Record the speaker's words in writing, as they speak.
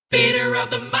of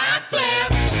the Mind Flip.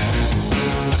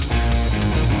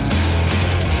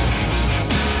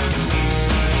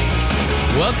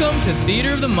 Welcome to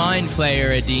Theatre of the Mind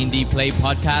Flayer, a D&D play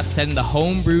podcast set in the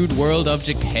homebrewed world of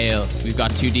Jekyll. We've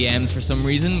got 2 DMs for some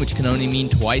reason, which can only mean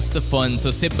twice the fun. So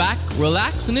sit back,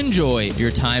 relax, and enjoy your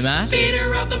time at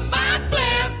Theatre of the Mind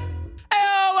Flip.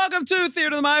 Welcome to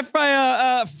Theatre of the Mind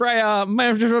Freya,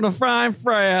 manager of the Frying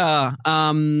Freya.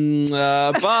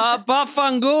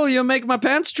 Fungal, you make my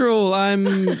pants drool. I'm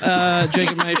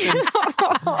Jacob Mason.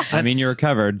 I mean, you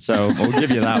recovered, so we'll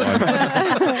give you that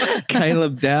one.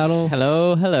 Caleb Dowdle.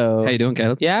 Hello. How you doing,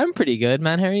 Caleb? Yeah, I'm pretty good,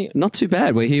 man. How are you? Not too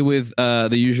bad. We're here with the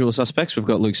usual suspects. We've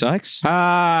got Luke Sykes.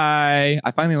 Hi.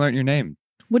 I finally learned your name.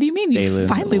 What do you mean? You Dalen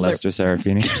finally learned? Lester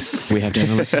Serafini. We have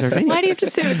Daniel Lester Serafini. Why do you have to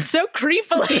say it so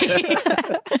creepily?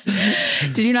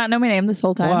 Did you not know my name this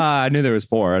whole time? Well, I knew there was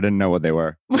 4. I didn't know what they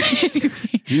were. You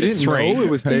didn't know it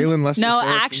was Dalen Lester? No,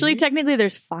 Serafini? actually, technically,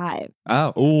 there's 5.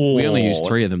 Oh, We only used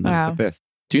 3 of them. This Wow. is the 5th.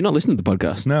 Do you not listen to the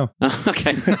podcast? No.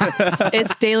 Okay.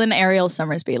 It's Dalen Ariel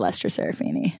Summersby Lester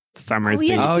Serafini.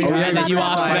 Summersby. Oh, yeah. And then you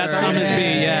asked about Summersby.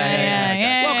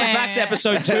 Yeah. Welcome back to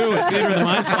episode 2 of Theatre of the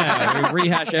Mind Flayer. We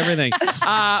rehash everything.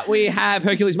 We have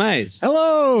Hercules Mays.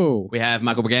 Hello. We have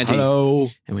Michael Briganti. Hello.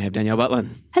 And we have Danielle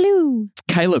Butland. Hello.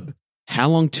 Caleb, how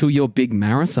long till your big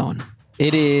marathon?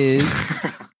 It is...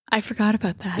 I forgot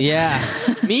about that. Yeah,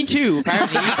 me too,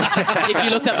 apparently. If you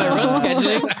looked at my run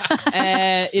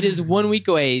scheduling, it is 1 week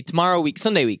away.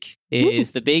 Sunday week,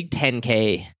 is the big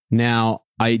 10K. Now,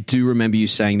 I do remember you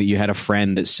saying that you had a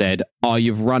friend that said, oh,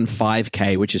 you've run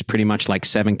 5K, which is pretty much like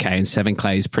 7K, and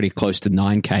 7K is pretty close to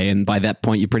 9K, and by that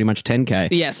point, you're pretty much 10K.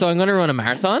 Yeah, so I'm going to run a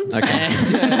marathon. Okay.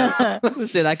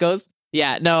 Let's see how that goes.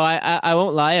 Yeah, no, I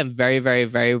won't lie. I'm very, very,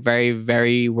 very, very,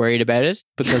 very worried about it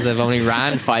because I've only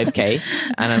ran 5K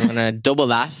and I'm going to double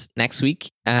that next week.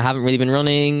 And I haven't really been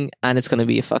running and it's going to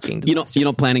be a fucking disaster. You're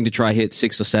not planning to try hit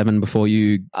 6 or 7 before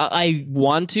you... I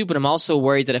want to, but I'm also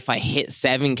worried that if I hit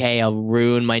 7K, I'll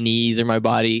ruin my knees or my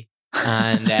body.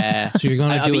 And So you're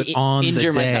going to do it on the day.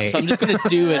 myself. So I'm just going to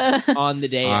do it on the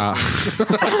day.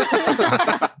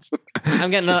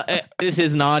 I'm getting this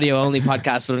is an audio only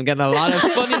podcast, but I'm getting a lot of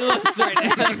funny looks right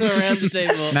now around the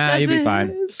table. Nah, you'll be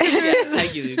fine. Yeah,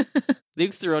 thank you, Luke.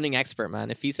 Luke's the running expert, man.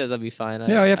 If he says I'll be fine,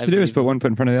 Yeah, all you have to do is believe put one foot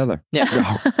in front of the other. Yeah.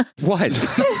 What?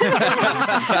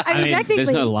 I mean, technically,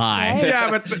 there's no lie. right?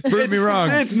 Yeah, but prove me wrong.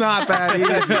 It's not that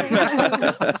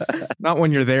easy. Not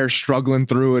when you're there struggling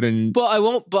through it and... But I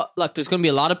won't. But look, there's going to be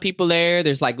a lot of people there.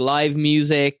 There's like live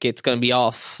music. It's going to be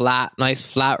all flat, nice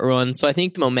flat run. So I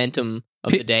think the momentum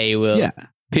of the day will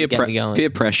get me going. Peer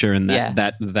pressure and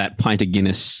that pint of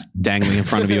Guinness dangling in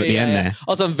front of you at the end there.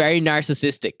 Also, I'm very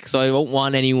narcissistic, so I won't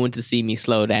want anyone to see me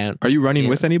slow down. Are you running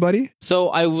with anybody? So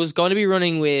I was going to be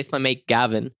running with my mate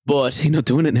Gavin, but Is he not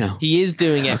doing it now? he is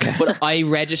doing it. But I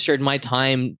registered my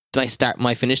time.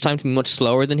 My finish time to be much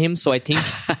slower than him, so I think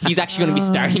he's actually going to be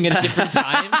starting at a different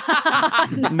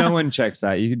time. No one checks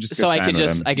that. You can just go So I stand can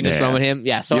with just him. run with him.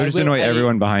 Yeah. So You'll just annoy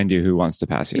everyone behind you who wants to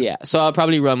pass you. Yeah. So I'll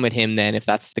probably run with him then if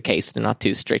that's the case. They're not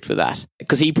too strict with that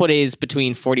because he put his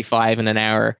between 45 and an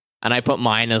hour, and I put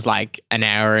mine as like an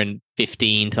hour and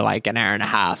 15 to like an hour and a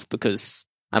half because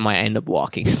I might end up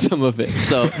walking some of it.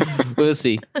 So we'll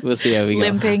see. We'll see how we go.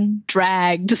 Limping,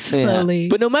 dragged slowly. Yeah.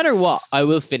 But no matter what, I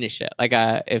will finish it. Like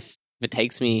if it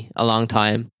takes me a long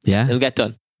time, it'll get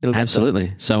done.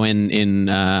 Absolutely. So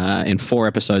in 4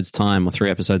 episodes time or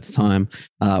 3 episodes time,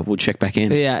 we'll check back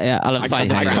in. Yeah. I'll have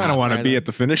signed I up. kind of want to be at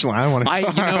the finish line. You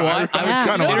know what? I was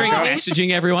considering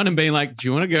messaging everyone and being like, do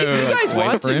you want to go? If you guys wait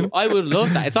want for to, him? I would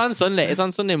love that. It's on Sunday. It's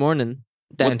on Sunday morning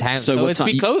downtown. So what it's time?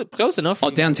 be close enough. Oh,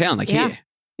 downtown, like Yeah. here.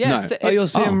 Yeah. No. You'll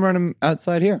see him run him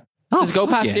outside here. Does it go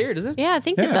fuck past yeah. here? Does it? Yeah, I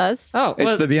think it Yeah. does. Oh, It's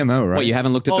well, the BMO, right? What, you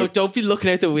haven't looked at the... don't be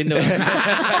looking out the window.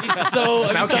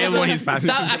 Now Caleb, when he's passing.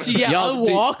 Actually, yeah, Y'all I'll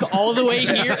do- walk all the way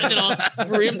here and then I'll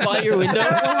sprint by your window.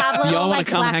 Do y'all want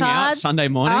to come hang out Sunday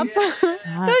morning? Go,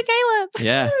 Caleb.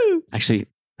 Yeah. Actually,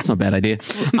 that's not a bad idea.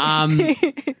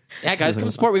 Yeah, guys, come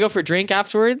support. We go for a drink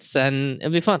afterwards and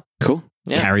it'll be fun. Cool.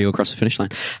 Yeah. Carry you across the finish line.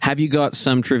 Have you got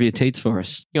some trivia teats for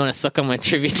us? You want to suck on my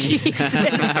trivia cheese?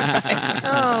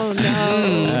 Oh,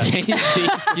 no. Tasty.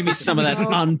 Give me some of that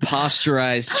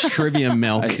unpasteurized trivia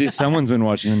milk. I see someone's been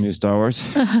watching the new Star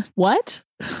Wars. What?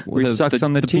 Where he sucks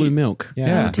on the blue teat. milk.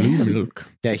 Yeah.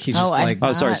 Yeah, he just I- like...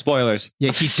 Oh, sorry, Not. spoilers.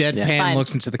 Yeah, he deadpan fine.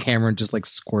 looks into the camera and just like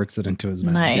squirts it into his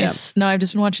mouth. Nice. No, I've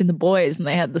just been watching The Boys and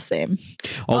they had the same.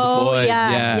 Oh, the boys.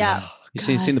 yeah. Yeah.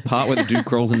 You seen the part where the dude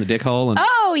crawls in the dick hole? And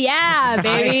Oh, yeah,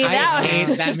 baby.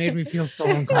 That made me feel so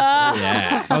uncomfortable.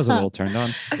 yeah. I was a little turned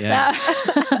on. Yeah.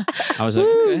 I was like,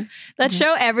 okay. That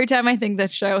show, every time I think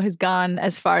that show has gone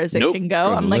as far as it Nope. can go,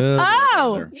 Goes I'm a like, little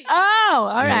oh, All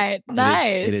right.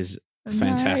 Nice. It is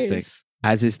fantastic. Nice.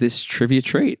 As is this trivia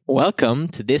treat. Welcome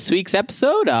to this week's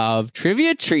episode of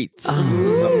Trivia Treats.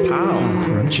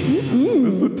 Crunchy.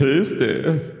 This is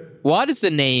tasty. What is the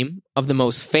name of the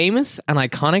most famous and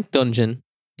iconic dungeon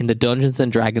in the Dungeons and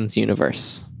Dragons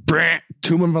universe?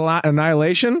 Tomb of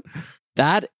Annihilation?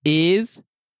 That is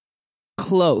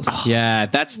close. Yeah,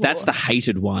 that's the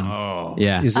hated one. Oh.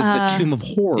 Yeah. Is it the Tomb of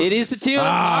Horror? It is the Tomb of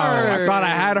Horror. I thought I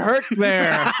had Hurt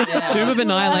there. Tomb of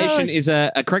Annihilation is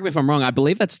correct me if I'm wrong, I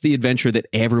believe that's the adventure that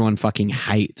everyone fucking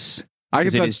hates.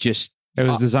 Because it is just... It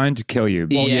was designed to kill you.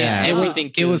 Yeah, It was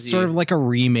everything kills sort you. of like a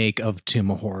remake of Tomb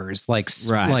of Horrors, like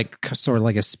sort of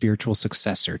like a spiritual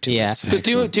successor to Yeah, it.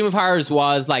 because Tomb of Horrors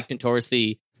was like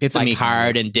notoriously It's a like meat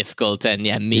hard and difficult and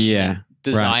mean. Yeah.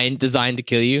 Designed to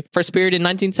kill you. First appeared in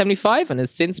 1975 and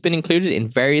has since been included in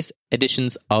various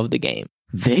editions of the game.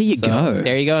 There you go.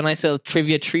 There you go. A nice little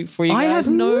trivia treat for you I guys.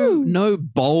 have no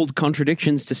bold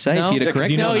contradictions to say No? for you to Yeah, 'cause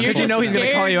correct you know- me. you're you know he's gonna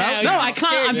scared call you now. out? No, You're I can't.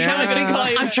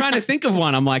 scared. I'm trying to think of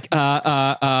one. I'm like,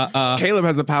 Caleb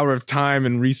has the power of time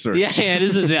and research. Yeah,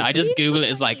 this is it. I just Google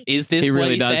it. It's like, is this he what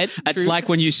really he does. said? It's True? like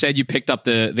when you said you picked up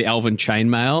the Elven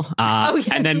chainmail,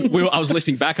 and then I was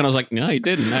listening back, and I was like, no, you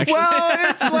didn't actually. Well,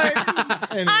 it's like...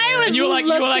 Anyway. I was and you were like,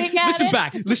 looking at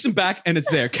listen back, and it's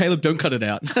there. Caleb, don't cut it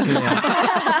out.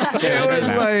 It was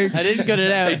like... I didn't cut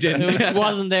it out. They didn't. It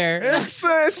wasn't there.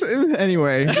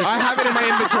 Anyway, I have it in my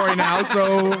inventory now,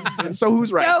 so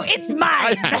who's right? So it's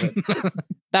mine.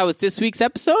 That was this week's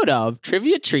episode of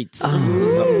Trivia Treats.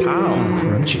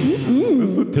 Crunchy.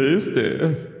 This is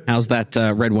tasty. How's that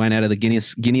red wine out of the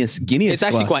Guinness It's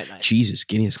actually glass? quite nice. Jesus,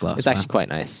 Guinness glass. It's actually quite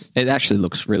nice. It actually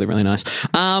looks really, really nice.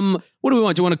 What do we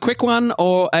want? Do you want a quick one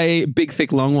or a big,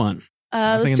 thick, long one?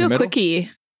 Let's in do the a middle? quickie.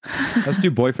 Let's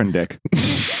do boyfriend dick.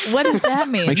 What does that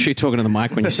mean? Make sure you're talking to the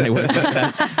mic when you say what is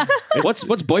that. What's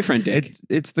boyfriend dick?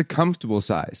 It's the comfortable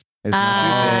size. It's not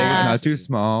too big. It's not too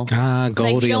small.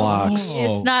 Goldilocks.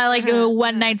 It's not like a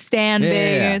one night stand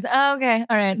Yeah. big. Oh, okay.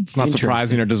 All right. It's not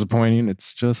surprising or disappointing.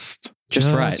 It's just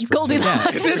right.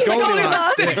 Goldilocks. It's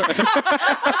Goldilocks stick.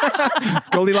 It's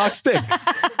Goldilocks stick.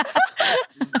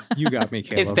 You got me,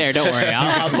 Caleb. It's there. Don't worry.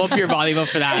 I'll bump your volume up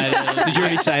for that. Did you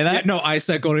already say that? Yeah, no, I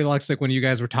said Goldilocks stick when you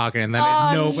guys were talking, and then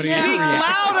Oh, nobody. no. Speak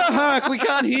louder, Herc. We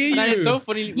can't hear you. Man, it's so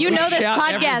funny. You know this Shout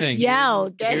podcast. everything.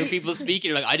 Yell. You hear people speaking.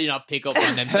 You're like, I did not pick up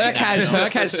on them saying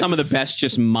Herc has some of the best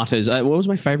just mutters. What was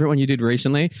my favorite one you did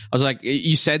recently? I was like,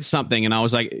 you said something, and I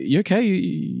was like, you okay?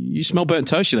 You smell burnt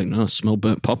toast? You're like, no, I smell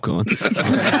burnt popcorn.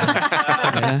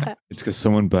 Yeah. It's because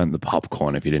someone burnt the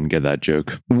popcorn if you didn't get that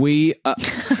joke. We.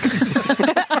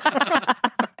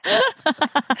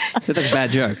 So that's a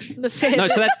bad joke. The fifth. No,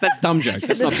 so that's dumb joke.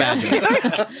 That's not bad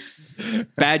joke.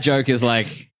 Bad joke is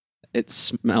like it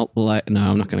smelled like. No,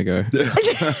 I'm not going to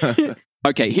go.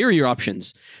 Okay, here are your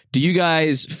options. Do you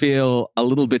guys feel a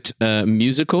little bit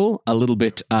musical, a little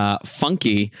bit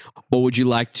funky, or would you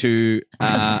like to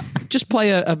just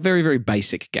play a very, very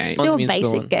basic game? Fun Do a musical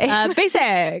basic one. game. Basic.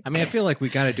 I mean, I feel like we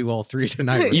got to do all three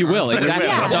tonight. You will, exactly.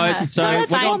 Yeah. So let's we're warm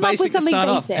going up basic with to something start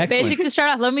off. basic. Excellent. Basic to start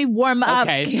off. Let me warm up.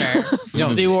 Okay, fair.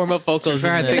 You'll do warm up vocals.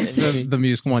 Fair, I in think the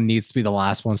musical one needs to be the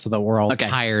last one so that we're all Okay.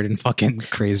 tired and fucking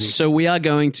crazy. So we are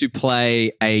going to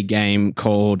play a game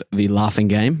called the Laughing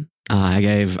Game. I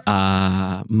gave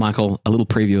Michael a little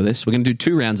preview of this. We're going to do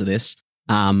 2 rounds of this.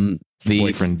 The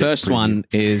boyfriend first preview. one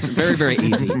is very, very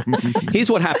easy.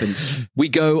 Here's what happens. We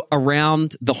go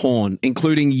around the horn,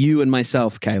 including you and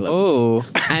myself, Caleb. Oh,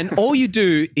 And all you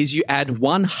do is you add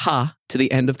 1 ha to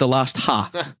the end of the last ha.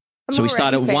 So we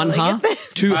start at already 1 failing ha, at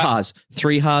this. 2 ha's,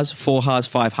 3 ha's, 4 ha's,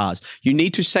 5 ha's. You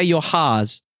need to say your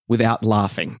ha's without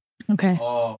laughing. Okay.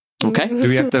 Okay? Do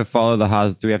we have to follow the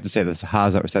ha's? Do we have to say the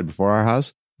ha's that were said before our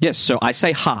ha's? Yes, so I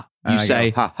say ha. You And I go, say,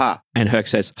 ha ha. and Herc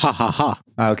says, ha ha ha.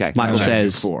 Okay. Michael Okay.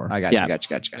 says, I got Yeah. you,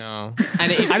 got you. no.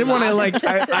 And if I didn't want to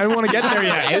I didn't want to get there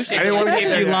yet. I didn't want to get if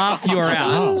there you yet. laugh, you are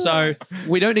out. So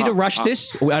we don't need to rush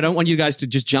this. I don't want you guys to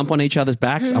just jump on each other's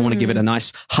backs. I want to give it a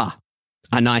nice ha,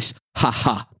 and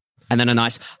then a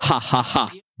nice ha ha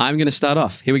ha. I'm going to start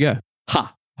off. Here we go.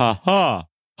 Ha. Ha ha.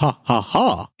 Ha ha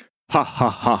ha. Ha ha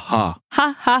ha ha.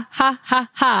 Ha ha ha ha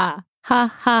ha. Ha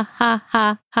ha ha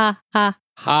ha ha ha.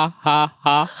 Ha ha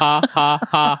ha ha ha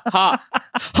ha ha.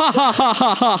 Ha ha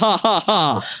ha ha ha ha ha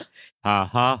ha. Ha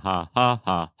ha ha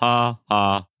ha ha ha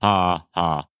ha ha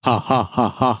ha. Ha ha ha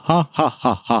ha ha ha ha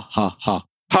ha ha ha.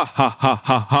 Ha ha ha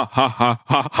ha ha ha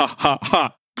ha ha ha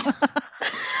ha.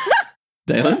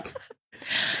 Dalen?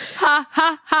 Ha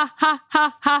ha ha ha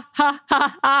ha ha ha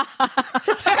ha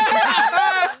ha.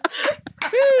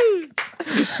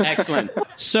 Excellent.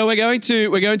 So we're going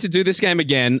to do this game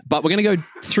again, but we're going to go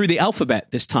through the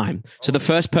alphabet this time. So the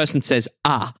first person says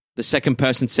ah,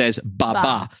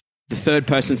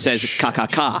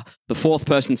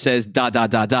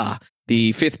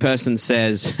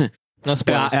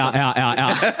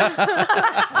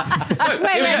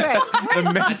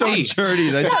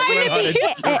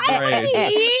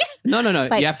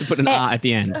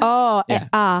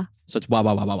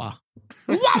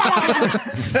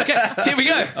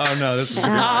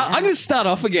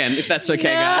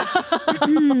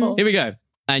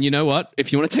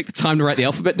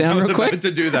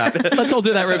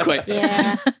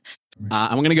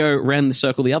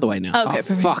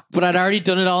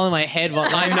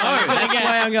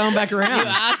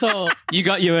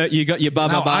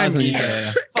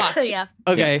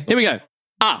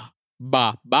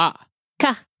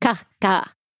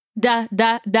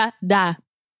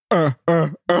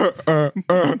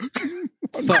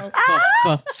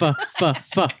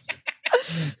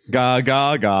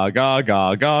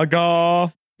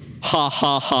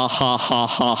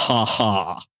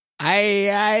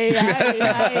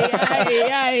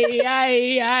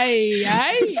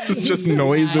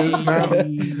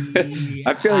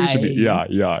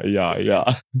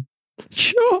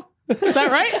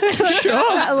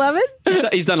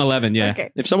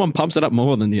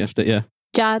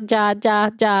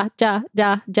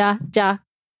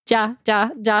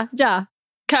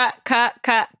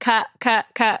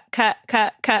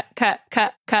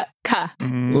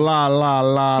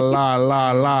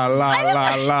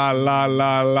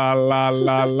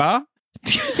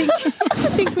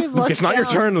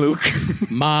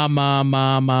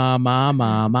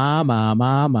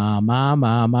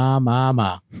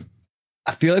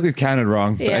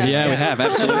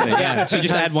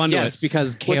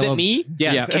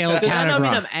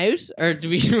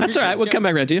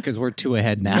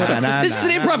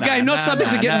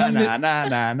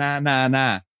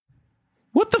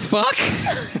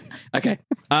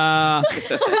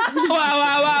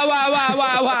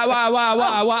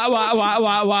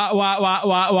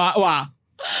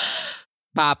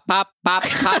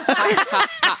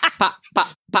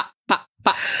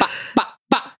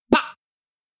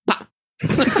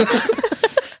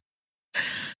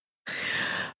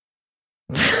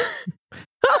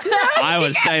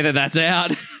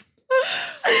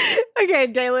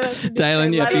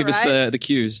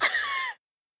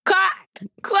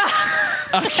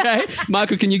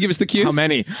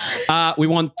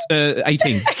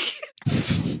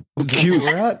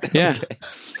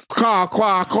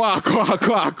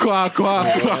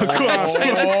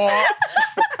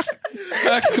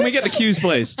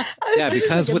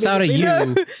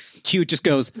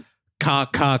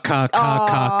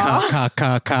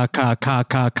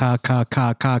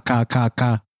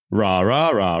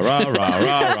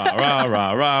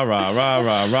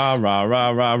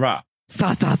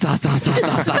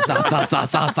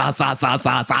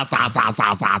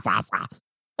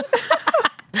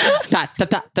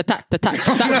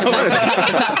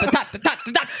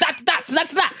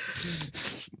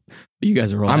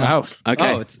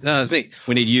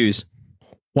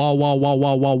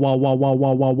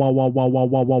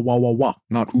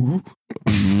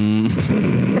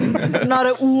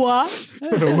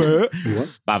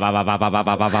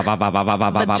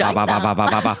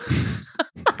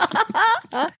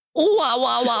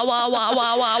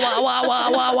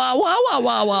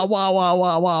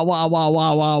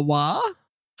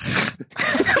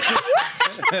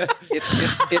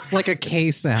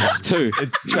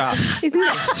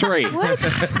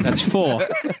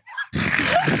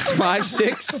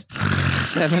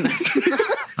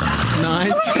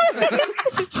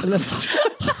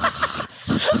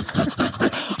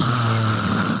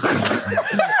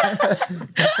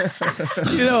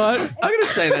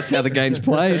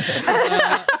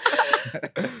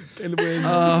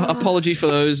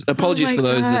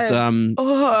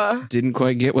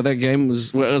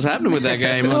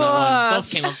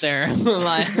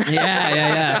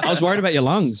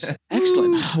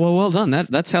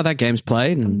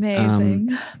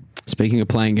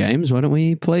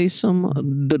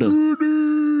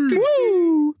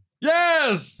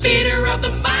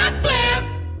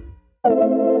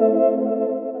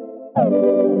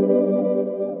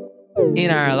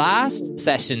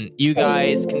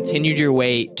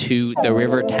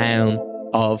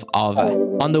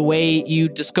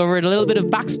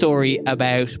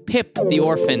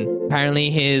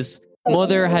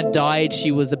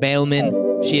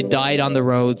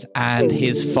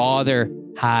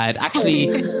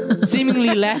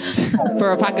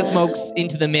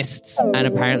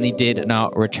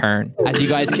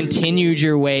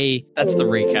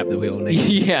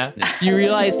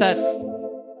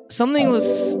 something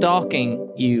was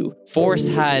stalking you. Force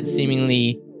had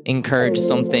seemingly encouraged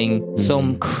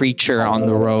some creature on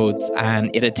the roads, and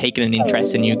it had taken an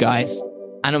interest in you guys.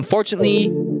 And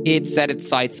unfortunately, it set its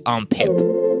sights on Pip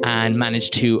and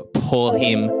managed to pull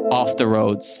him off the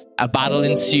roads. A battle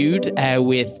ensued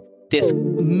with this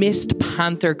mist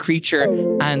panther creature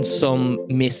and some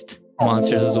mist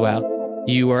monsters as well.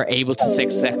 You were able to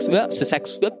successfully.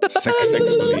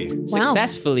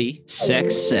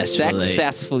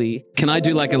 Can I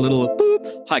do like a little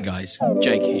boop? Hi guys,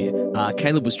 Jake here.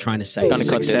 Caleb was trying to say Gonna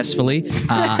cut this. successfully.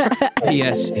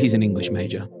 P.S. He's an English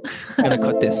major. I'm gonna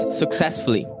cut this.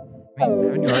 Successfully. Got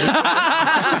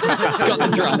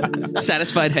the drop.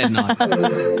 Satisfied head nod.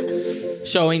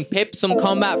 Showing Pip some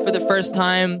combat for the first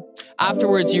time.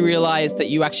 Afterwards, you realized that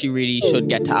you actually really should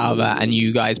get to Abha, and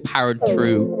you guys powered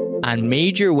through and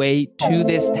made your way to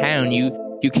this town. You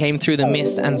came through the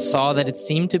mist and saw that it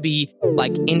seemed to be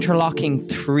like interlocking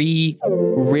 3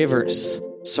 rivers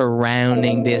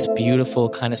surrounding this beautiful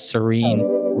kind of serene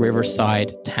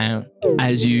riverside town.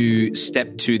 As you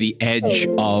step to the edge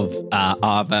of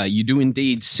Abha, you do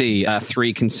indeed see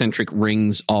 3 concentric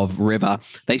rings of river.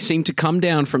 They seem to come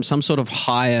down from some sort of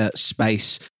higher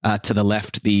space to the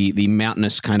left, the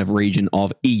mountainous kind of region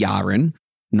of Iyarin,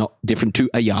 not different to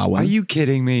Ayawa. Are you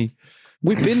kidding me?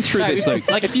 We've been through this like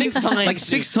 6 times. like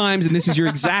 6 times, and this is your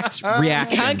exact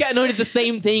reaction. Can't get annoyed at the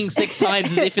same thing 6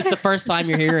 times as if it's the first time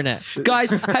you're hearing it. Guys,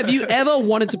 have you ever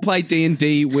wanted to play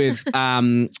D&D with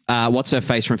what's her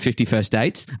face from 50 First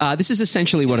Dates? This is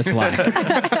essentially what it's like.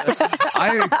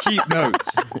 I keep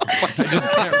notes. I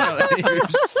just can't really.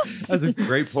 That's a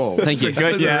great pull. Thank you.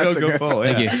 That's a real good pull.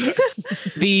 Thank Yeah.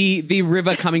 you. The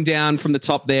river coming down from the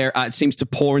top there, it seems to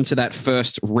pour into that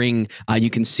first ring. You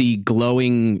can see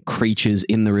glowing creatures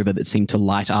in the river that seem to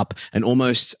light up and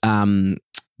almost aurora.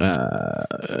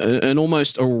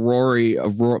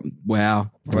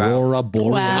 Wow. Aurora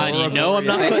Borealis. Wow. And you know I'm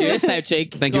not putting this out,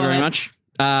 Jake. Thank you Go very ahead. much.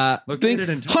 Located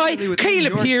Hi, entirely within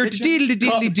Caleb your here. kitchen?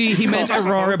 Diddly-diddly-dee. He meant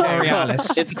Aurora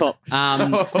Borealis. It's cool.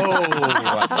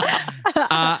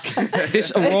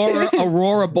 This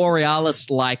Aurora Borealis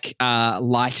like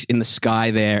light in the sky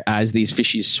there as these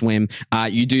fishes swim.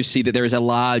 You do see that there is a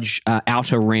large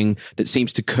outer ring that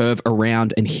seems to curve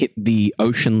around and hit the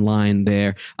ocean line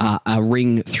there. A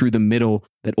ring through the middle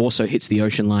that also hits the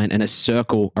ocean line, and a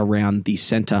circle around the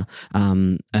center,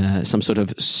 some sort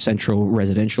of central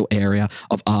residential area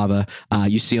of Abha.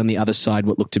 You see on the other side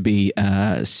what look to be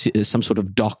some sort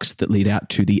of docks that lead out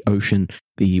to the ocean,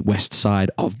 the west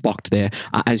side of Bokt there.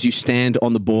 As you stand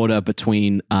on the border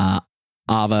between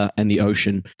Abha and the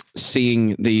ocean,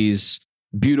 seeing these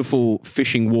beautiful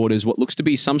fishing waters, what looks to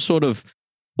be some sort of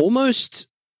almost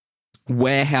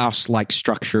warehouse-like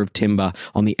structure of timber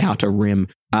on the outer rim.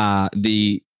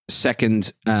 The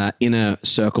second inner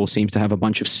circle seems to have a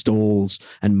bunch of stalls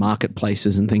and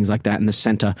marketplaces and things like that, and the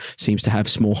center seems to have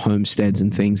small homesteads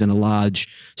and things, and a large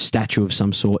statue of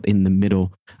some sort in the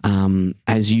middle.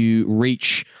 As you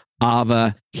reach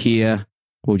Abha here,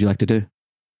 what would you like to do?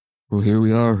 Well, here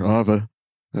we are, Abha.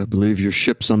 I believe your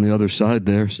ship's on the other side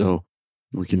there, so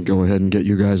we can go ahead and get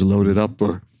you guys loaded up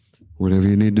or whatever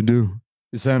you need to do.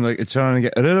 You sound like it's trying to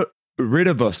get rid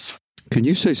of us. Can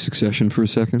you say succession for a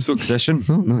second? Succession.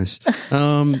 Oh, nice.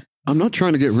 I'm not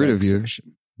trying to get rid of you.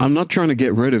 Succession. I'm not trying to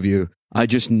get rid of you. I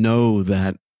just know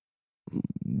that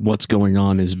what's going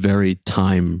on is very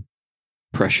time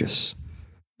pressured.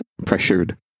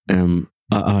 I'm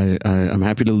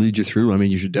happy to lead you through. I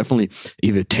mean, you should definitely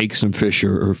either take some fish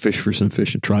or fish for some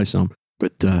fish and try some.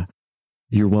 But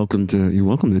you're welcome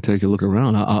to take a look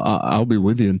around. I'll be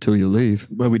with you until you leave.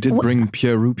 Well, we did bring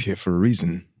Pierre Roop here for a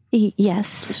reason.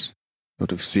 Yes.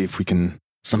 Sort of see if we can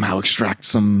somehow extract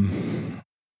some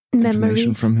information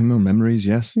Memories. from him or memories,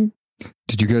 yes.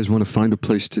 Did you guys want to find a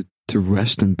place to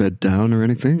rest and bed down or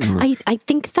anything? Or? I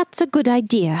think that's a good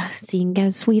idea, seeing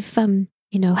as we've,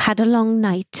 had a long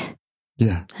night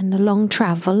Yeah. and a long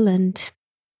travel, and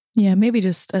Yeah, maybe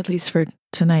just at least for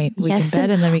tonight we Yes, can bed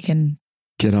and then we can.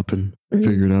 Get up and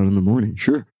figure it out in the morning.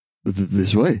 Sure.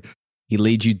 This way. He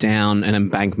leads you down an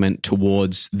embankment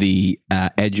towards the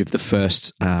edge of the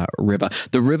first river.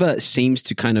 The river seems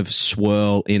to kind of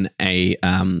swirl in a,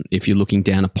 if you're looking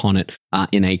down upon it,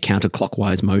 in a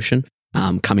counterclockwise motion,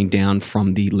 coming down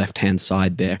from the left-hand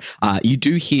side there. You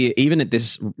do hear, even at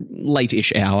this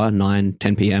late-ish hour, 9,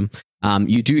 10 p.m.,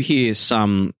 you do hear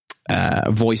some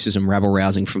voices and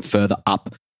rabble-rousing from further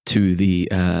up to the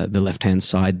left-hand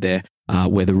side there,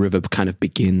 where the river kind of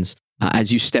begins.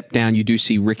 As you step down, you do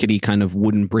see rickety kind of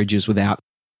wooden bridges without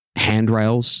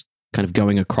handrails kind of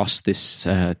going across this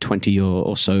 20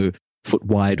 or so foot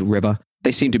wide river.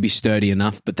 they seem to be sturdy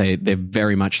enough, but they're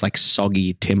very much like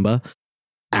soggy timber.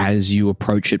 As you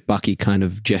approach it, Bucky kind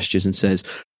of gestures and says,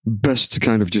 best to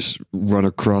kind of just run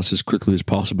across as quickly as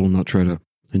possible and not try to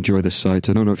enjoy the sights.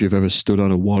 I don't know if you've ever stood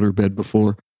on a waterbed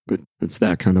before, but it's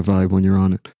that kind of vibe when you're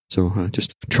on it. So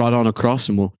just trot on across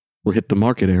and we'll hit the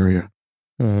market area.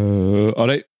 All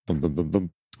right. Thump, thump, thump,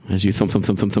 thump. As you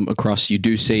thump across, you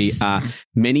do see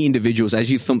many individuals. As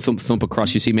you thump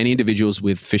across, you see many individuals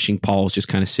with fishing poles just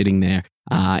kind of sitting there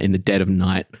in the dead of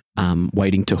night,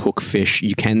 waiting to hook fish.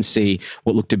 You can see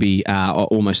what look to be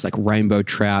almost like rainbow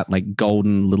trout, like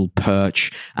golden little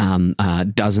perch,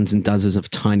 dozens and dozens of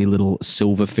tiny little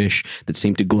silver fish that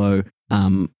seem to glow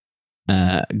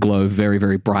very,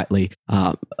 very brightly.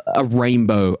 A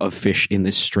rainbow of fish in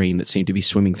this stream that seem to be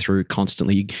swimming through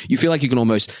constantly. You feel like you can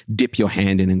almost dip your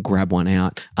hand in and grab one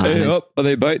out. Hey, are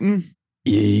they biting?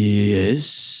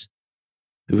 Yes.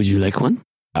 Would you like one?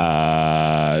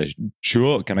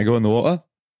 Sure. Can I go in the water?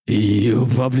 You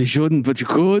probably shouldn't, but you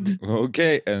could.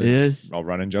 Okay. And Yes. I'll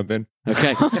run and jump in.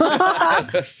 Okay.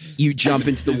 You jump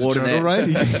into the water there. Right?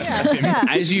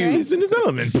 As you He's in his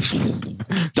element.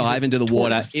 dive into the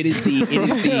water, it is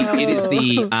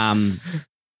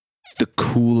the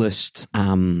coolest,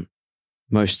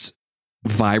 most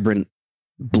vibrant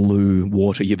blue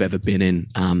water you've ever been in.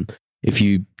 If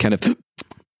you kind of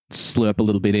slurp a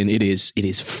little bit in, it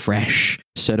is fresh,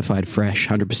 certified fresh,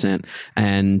 100%.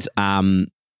 And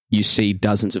you see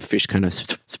dozens of fish kind of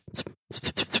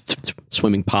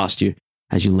swimming past you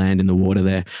as you land in the water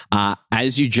there.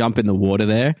 As you jump in the water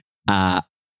there,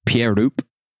 Pierre-Loup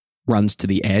runs to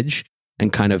the edge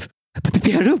and kind of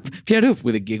Pierre-Loup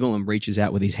with a giggle and reaches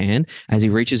out with his hand. As he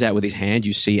reaches out with his hand,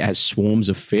 you see as swarms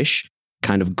of fish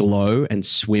kind of glow and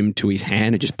swim to his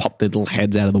hand and just pop their little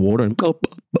heads out of the water and go,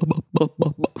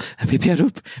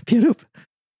 Pierre-Loup.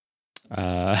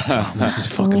 This is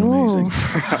fucking amazing.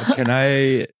 Can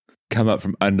I come up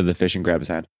from under the fish and grab his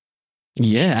hand?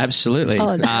 Yeah, absolutely.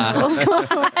 Oh, no.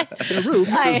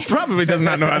 This probably does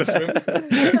not know how to swim.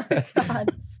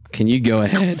 Can you go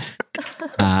ahead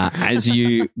as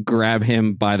you grab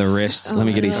him by the wrist? Let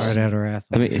me get his.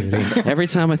 Every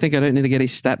time I think I don't need to get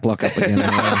his stat block up again.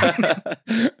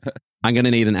 I'm going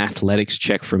to need an athletics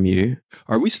check from you.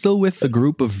 Are we still with the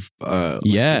group of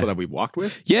Yeah. people that we walked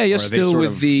with? Yeah, you're Or are they still sort with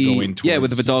of the going with the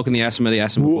towards- Vidalk and the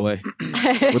Asima boy.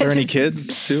 Were there any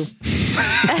kids too?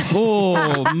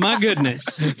 Oh my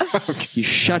goodness! You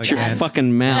shut your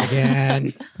fucking mouth.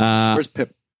 Where's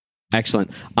Pip?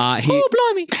 Excellent.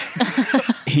 Blimey.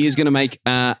 He is going to make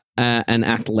an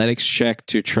athletics check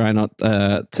to try not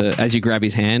to. As you grab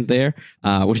his hand there,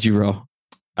 what did you roll?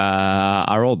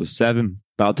 I rolled a 7.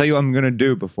 But I'll tell you what I'm going to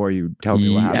do before you tell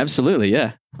me what happens. Absolutely,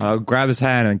 yeah. I'll grab his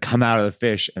hand and come out of the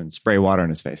fish and spray water in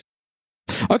his face.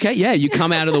 Okay, yeah. You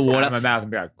come out of the Out of water. my mouth and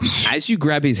be like, As you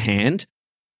grab his hand,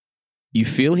 you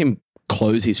feel him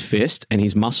close his fist and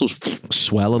his muscles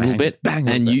swell a little bit. bang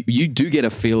a And little you do get a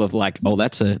feel of like, oh,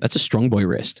 that's a strong boy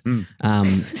wrist.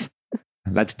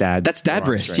 That's dad. That's dad Arms,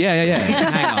 wrist. right? Yeah.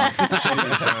 Hang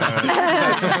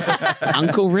on.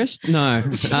 Uncle wrist? No.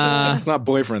 It's not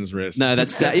boyfriend's wrist. No,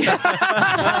 that's dad.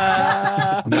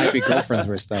 Yeah. Might be girlfriend's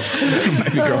wrist though.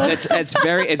 It's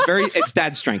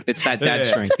dad strength. It's that dad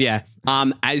strength. Yeah.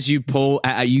 As you pull,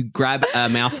 you grab a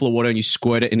mouthful of water and you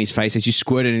squirt it in his face. As you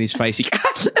squirt it in his face, he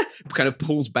kind of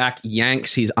pulls back,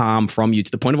 yanks his arm from you to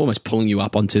the point of almost pulling you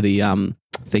up onto the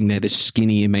thing there. This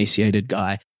skinny, emaciated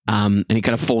guy. And he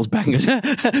kind of falls back and goes,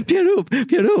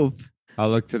 Pierre-Loup. I'll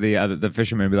look to the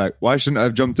fisherman and be like, why shouldn't I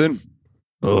have jumped in?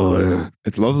 Oh,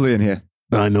 It's lovely in here.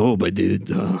 I know, but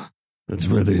that's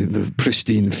where the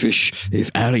pristine fish.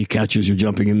 If Ari catches you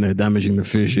jumping in there, damaging the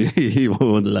fish, he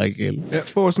won't like it. Yeah,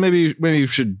 Forrest, maybe we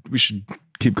should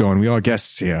keep going. We are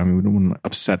guests here. I mean, we don't want to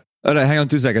upset. All right, hang on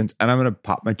 2 seconds. And I'm going to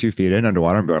pop my 2 feet in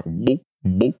underwater and be like, whoop,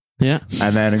 whoop. Yeah.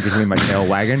 And then I'm going to leave my tail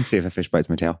wagging, see if a fish bites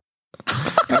my tail.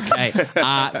 Okay.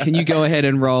 Can you go ahead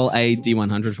and roll a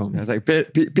D100 for I me? was like,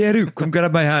 Pierre, come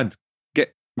grab my hand.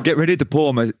 Get ready to pull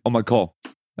on my call.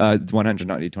 100,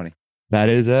 not D20. That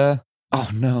is 87.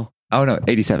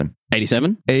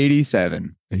 87?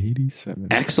 87. 87.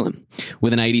 Excellent.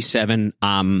 With an 87,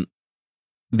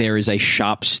 there is a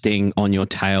sharp sting on your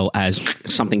tail as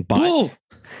something bites.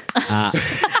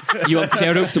 You want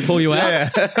Pierre-Loup to pull you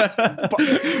out?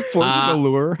 Forrest is a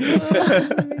lure.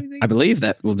 I believe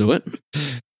that will do it.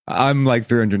 I'm like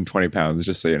 320 pounds,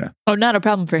 just so you know. Oh, not a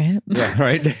problem for him. Yeah,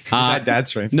 right? That dad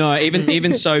strength. No,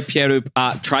 even so, Pierre-Loup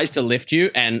tries to lift you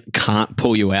and can't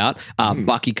pull you out.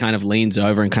 Bucky kind of leans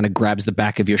over and kind of grabs the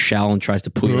back of your shell and tries to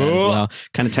pull you out as well.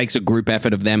 Kind of takes a group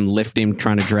effort of them lift him,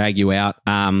 trying to drag you out.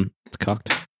 It's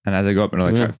cocked. And as I go up and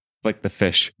I try to flick the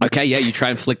fish. Okay, yeah, you try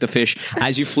and flick the fish.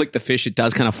 As you flick the fish, it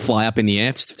does kind of fly up in the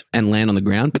air and land on the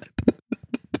ground.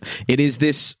 It is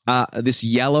this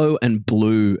yellow and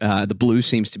blue. The blue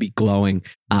seems to be glowing.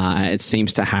 It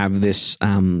seems to have this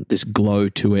glow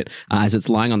to it as it's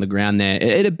lying on the ground there.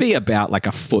 It'd be about like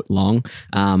a foot long.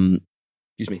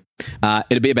 Excuse me.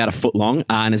 It'd be about a foot long.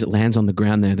 And as it lands on the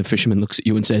ground there, the fisherman looks at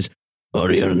you and says, "Oh,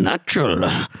 you're natural.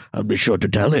 I'll be sure to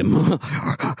tell him."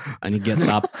 And he gets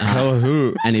up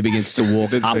and he begins to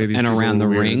walk up and around the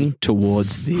ring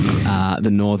towards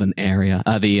the northern area,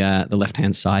 the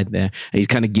left-hand side there. And he's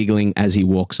kind of giggling as he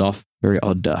walks off. Very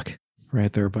odd duck.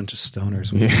 Right, they're a bunch of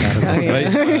stoners. Weird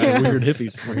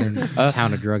hippies. We're in a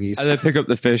town of druggies. And I pick up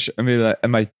the fish and be like,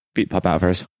 and my feet pop out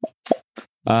first.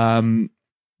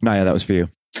 No, yeah, that was for you.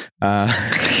 I'm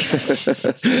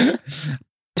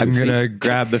going to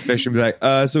grab the fish and be like,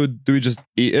 so do we just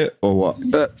eat it or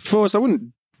what? Forrest, I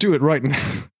wouldn't do it right now.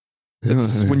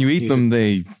 It's when you eat them,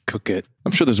 they cook it.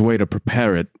 I'm sure there's a way to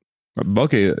prepare it.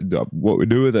 Okay, what we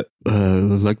do with it?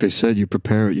 Like they said, you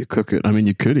prepare it, you cook it. I mean,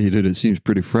 you could eat it. It seems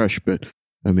pretty fresh, but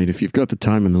I mean, if you've got the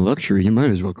time and the luxury, you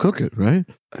might as well cook it, right?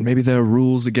 And maybe there are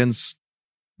rules against,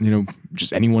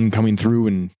 just anyone coming through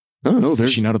and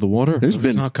fishing out of the water. There's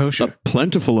been not kosher. a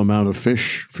plentiful amount of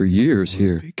fish for years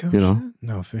here,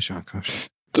 No, fish aren't kosher.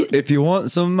 If you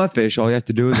want some of my fish, all you have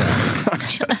to do is ask. I'm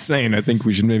just saying, I think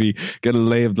we should maybe get a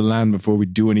lay of the land before we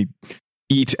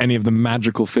eat any of the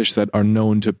magical fish that are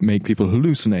known to make people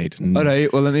hallucinate. And all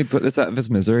right, well, let me put this out of its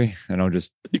misery, and I'll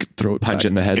just throw it punch it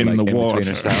in the head in like the in water.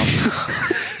 between style.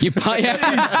 You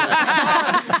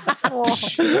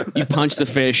punch the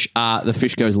fish. The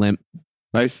fish goes limp.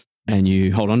 Nice. And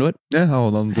you hold on to it. Yeah,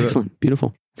 hold on to Excellent.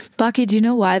 Beautiful. Bucky, do you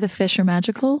know why the fish are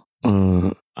magical?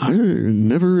 I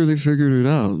never really figured it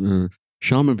out.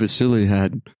 Shaman Vasily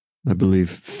had, I believe,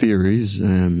 theories,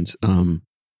 and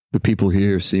the people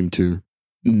here seem to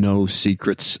know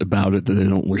secrets about it that they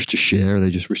don't wish to share. They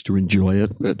just wish to enjoy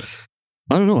it. But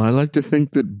I don't know. I like to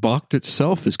think that Bakht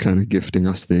itself is kind of gifting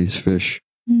us these fish,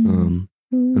 and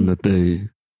that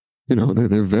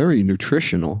they're very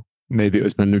nutritional. Maybe it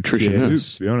was been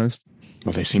nutritious, to be honest.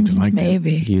 Well, they seem to like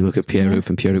Maybe. You look at Pierre-Loup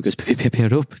and Pierre-Loup goes,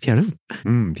 Pierre-Loup. Pierre-Loup.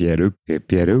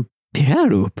 Pierre-Loup.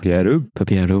 Pierre-Loup.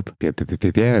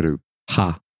 Pierre-Loup. Pierre-Loup.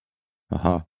 Ha.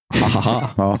 Ha Ha ha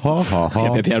ha. ha ha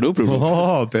ha. Pierre-Loup.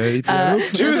 Oh, baby.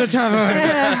 To the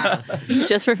tavern!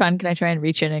 Just for fun, can I try and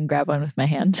reach in and grab one with my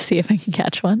hand to see if I can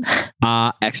catch one?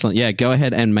 Excellent. Yeah, go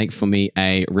ahead and make for me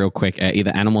a real quick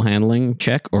either animal handling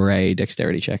check or a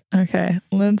dexterity check. Okay,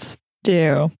 let's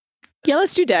do. Yeah,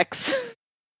 let's do dex.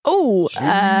 Oh,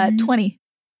 20.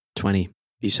 20. Are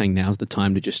you saying now's the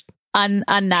time to just...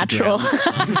 Unnatural. This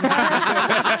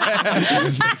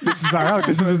is our out.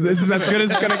 This is as good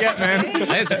as it's gonna get, man. I think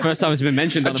it's the first time it's been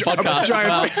mentioned on the podcast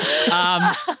as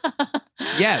well.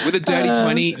 Yeah, with a dirty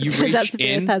 20, you reach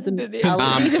in, and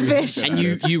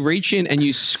you reach in and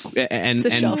you and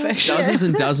dozens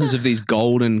and dozens of these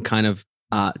golden kind of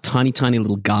tiny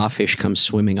little garfish come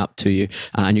swimming up to you,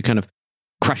 and you kind of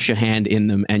crush your hand in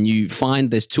them, and you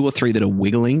find there's 2 or 3 that are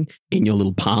wiggling in your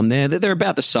little palm there. They're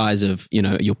about the size of,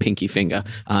 your pinky finger.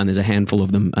 And there's a handful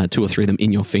of them, 2 or 3 of them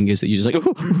in your fingers that you just like, they're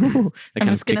kind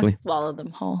of tickling. Swallow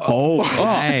them whole. Oh,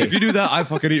 okay. If you do that, I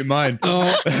fucking eat mine.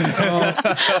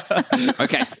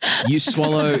 Okay. You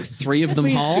swallow 3 of them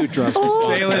whole.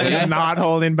 Dalen is not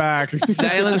holding back.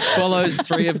 Dalen swallows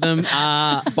 3 of them.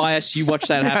 Bias, you watch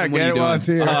that happen. What are you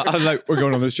doing? I'm like, we're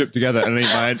going on this trip together, and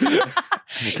I eat mine.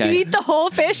 Okay. You eat the whole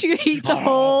fish, you eat the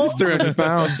whole. It's 300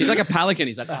 pounds. He's like a pelican.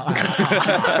 He's like,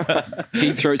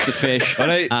 deep throats the fish. All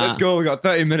right, let's go. We got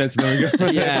 30 minutes, and then we go.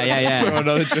 Yeah. For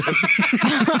another trip.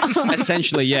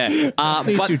 Essentially, yeah.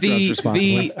 But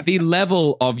the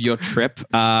level of your trip,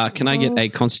 can I get a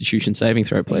Constitution saving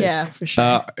throw, please? Yeah, for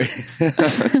sure.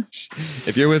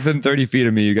 If you're within 30 feet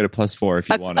of me, you get a +4 if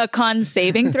you want it. A con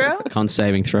saving throw? Con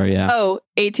saving throw, yeah. Oh,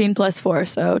 18 plus 4,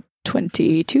 so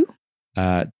 22.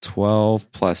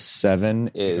 12 plus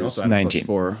 7 is 19.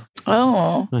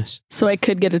 Oh. Nice. So I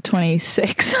could get a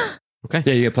 26. Okay.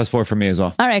 Yeah, you get +4 for me as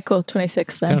well. All right, cool.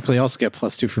 26 then. Technically, also get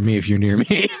 +2 for me if you're near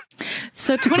me.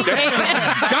 So 28.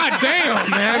 God damn,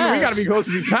 man. We got to be close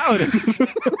to these paladins.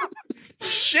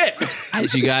 Shit.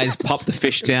 As you guys pop the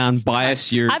fish down,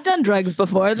 Bias, I've done drugs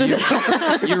before.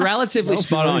 you're relatively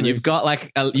spot on. You've got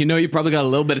you probably got a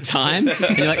little bit of time.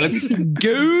 And you're like, let's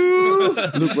go.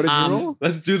 Luke, what did you roll?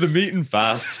 Let's do the meeting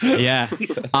fast. Yeah.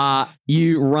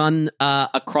 You run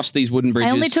across these wooden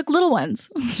bridges. I only took little ones.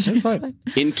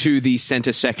 Into the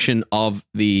center section of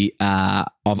the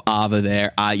of Abha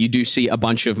there. You do see a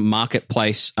bunch of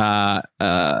marketplace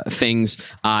things.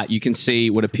 You can see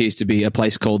what appears to be a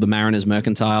place called the Mariners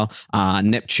Mercantile,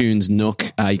 Neptune's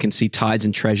Nook. You can see Tides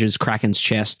and Treasures, Kraken's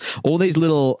Chest, all these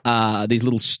little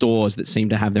stores that seem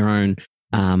to have their own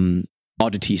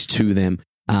oddities to them.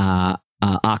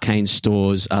 Arcane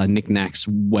stores, knickknacks,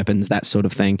 weapons, that sort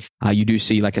of thing. You do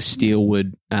see like a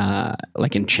steelwood,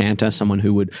 like enchanter, someone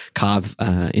who would carve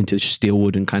into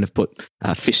steelwood and kind of put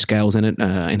fish scales in it,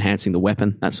 enhancing the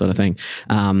weapon, that sort of thing.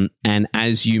 And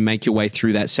as you make your way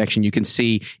through that section, you can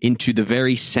see into the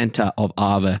very center of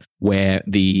Abha, where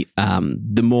the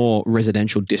more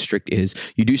residential district is.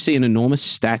 You do see an enormous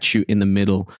statue in the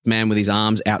middle, man with his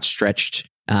arms outstretched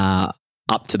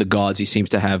up to the gods. He seems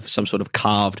to have some sort of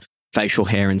carved facial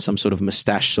hair in some sort of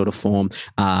mustache sort of form,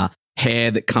 hair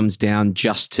that comes down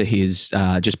just to his,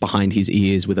 just behind his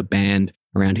ears with a band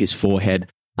around his forehead.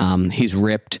 He's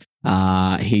ripped.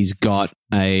 He's got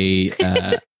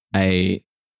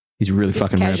he's really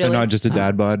fucking ripped. casually- Not just a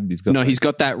dad bod. He's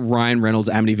got That Ryan Reynolds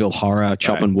Amityville Horror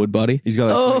chopping wood body. He's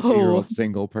got a 22-year-old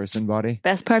single person body.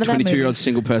 Best part of that movie. 22-year-old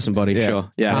single person body, Yeah.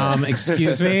 sure. Yeah.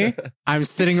 Excuse me. I'm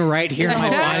sitting right here. My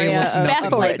body looks Fast nothing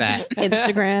forward. like that.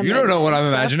 Instagram. You don't know what I'm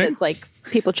and stuff. imagining. It's like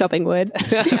people chopping wood.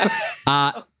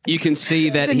 You can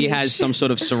see that It's a he niche. has some sort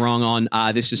of sarong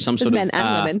on. This is some sort men of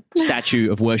and women.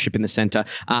 statue of worship in the center.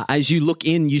 As you look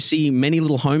in, you see many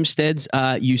little homesteads.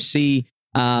 You see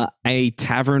a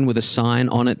tavern with a sign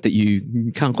on it that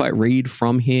you can't quite read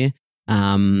from here.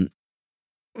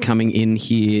 Coming in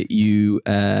here,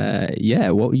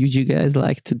 what would you guys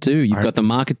like to do? You've got the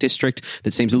market district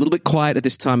that seems a little bit quiet at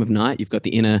this time of night. You've got the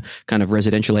inner kind of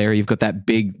residential area. You've got that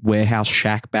big warehouse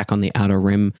shack back on the outer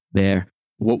rim there.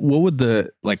 What would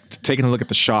taking a look at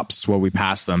the shops while we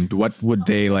pass them, what would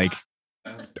they like?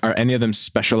 Are any of them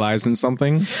specialized in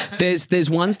something? There's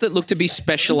ones that look to be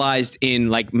specialized in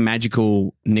like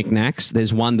magical knickknacks.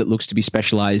 There's one that looks to be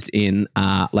specialized in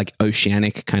like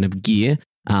oceanic kind of gear.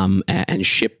 And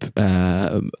ship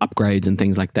upgrades and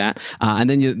things like that. And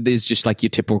then there's just like your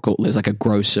typical, there's like a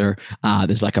grocer,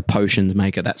 there's like a potions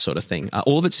maker, that sort of thing.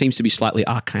 All of it seems to be slightly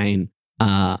arcane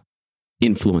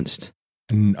influenced.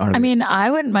 I mean, I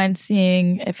wouldn't mind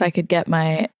seeing if I could get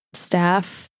my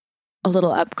staff a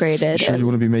little upgraded. Sure, you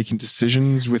want to be making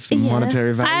decisions with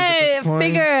monetary values at I this point?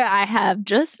 figure I have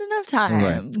just enough time.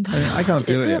 Right. I can't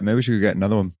feel it yet. Maybe we should get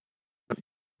another one.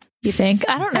 You think?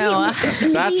 I don't know.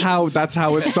 That's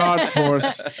how it starts for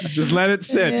us. Just let it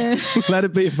sit. Yeah. Let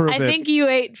it be for a I bit. think you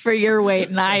ate for your weight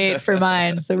and I ate for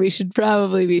mine, so we should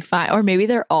probably be fine. Or maybe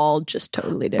they're all just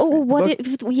totally different. Oh,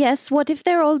 what if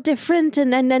they're all different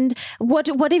and what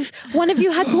if one of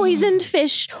you had poisoned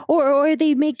fish or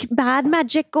they make bad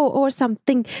magic or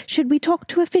something? Should we talk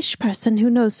to a fish person who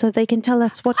knows so they can tell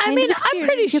us what kind of experience I'm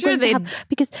pretty you're sure going to they'd have?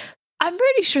 Because I'm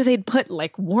pretty sure they'd put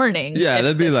like warnings. Yeah, if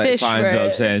there'd be the like fish signs were-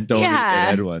 up saying, don't eat the Yeah.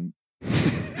 red one.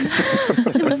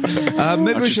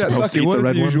 Maybe we you should. supposed to Lucky, eat what the is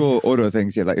red the one? usual order of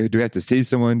things here? Like, do we have to see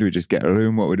someone? Do we just get a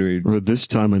room? What would we? Well, at this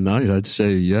time of night, I'd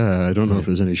say, I don't know if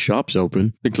there's any shops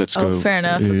open. I think let's Oh, fair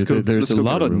enough. There's a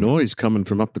lot of noise coming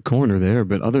from up the corner there,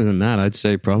 but other than that, I'd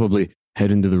say probably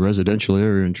head into the residential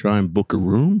area and try and book a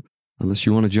room. Unless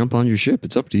you want to jump on your ship,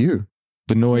 it's up to you.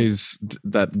 The noise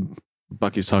that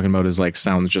Bucky's talking about is like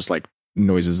sounds just like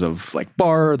noises of like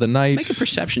bar, the night. Make a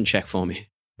perception check for me.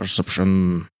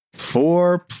 Perception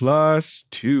 4 +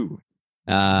 2.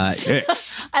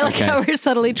 6. I like Okay. how we're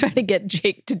subtly trying to get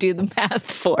Jake to do the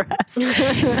math for us.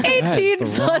 18 the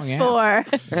plus wrong 4.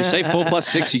 If you say 4 +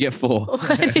 6, you get 4.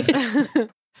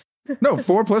 No,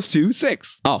 4 + 2,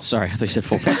 6. Oh, sorry. I thought you said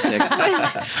 4 + 6.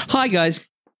 Hi, guys.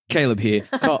 Caleb here.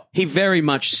 He very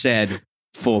much said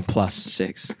 4 +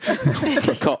 6.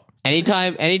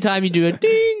 Anytime you do a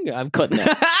ding, I'm cutting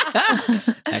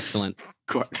it. Excellent.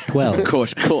 12.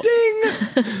 Caught. Ding.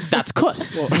 That's cut.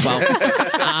 Well,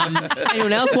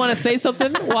 anyone else want to say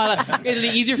something? It'll be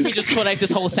easier if we just cut out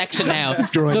this whole section now.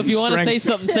 So if you want to say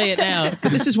something, say it now.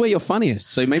 But this is where you're funniest,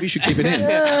 so maybe you should keep it in.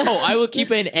 Oh, I will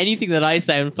keep in anything that I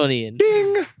sound funny in.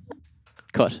 Ding.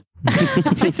 Cut.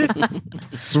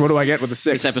 So what do I get with a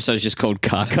 6? This episode is just called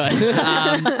Cut.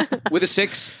 With a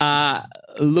 6,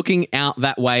 looking out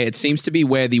that way, it seems to be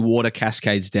where the water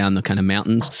cascades down the kind of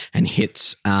mountains and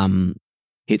hits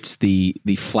the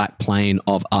flat plain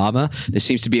of Abha. There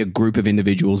seems to be a group of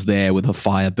individuals there with a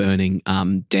fire burning,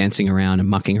 dancing around and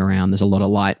mucking around. There's a lot of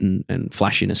light and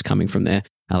flashiness coming from there,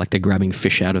 like they're grabbing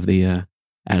fish out of the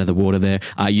water there.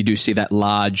 You do see that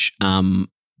large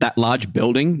that large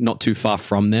building not too far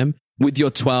from them. With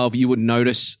your 12, you would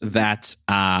notice that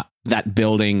that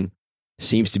building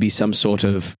seems to be some sort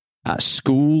of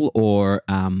school or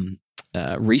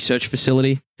research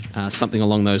facility, something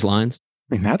along those lines.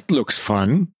 I mean, that looks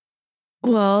fun.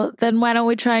 Well, then why don't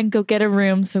we try and go get a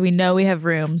room so we know we have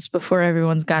rooms before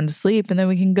everyone's gone to sleep, and then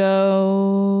we can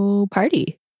go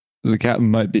party. The captain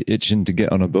might be itching to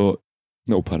get on a boat.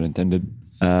 No pun intended.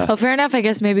 Oh, fair enough. I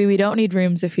guess maybe we don't need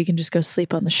rooms if we can just go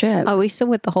sleep on the ship. Are we still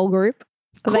with the whole group?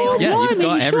 Are they all Yeah, you've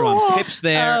got everyone. sure. Pip's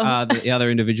there. The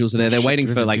other individuals are there. They're waiting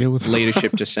for like deal with-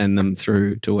 leadership to send them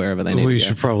through to wherever they need We to go.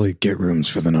 should probably get rooms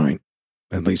for the night.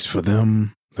 At least for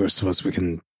them. The rest of us, we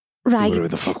can do Right. whatever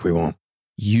the fuck we want.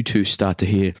 You two start to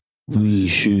hear, We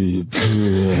should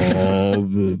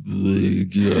probably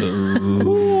get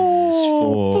rooms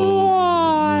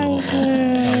for.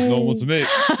 Sounds normal to me.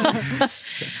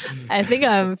 I think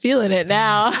I'm feeling it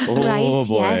now. Oh Right,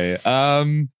 boy.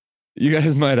 yes. You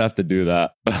guys might have to do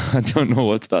that. I don't know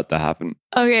what's about to happen.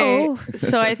 Okay, Oh.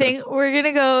 so I think we're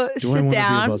gonna go Do I sit want to be a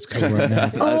down. buzzkill right now?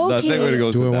 Oh, I think we're gonna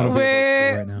go Do sit I wanna down. be a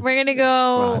buzzkill right now? We're gonna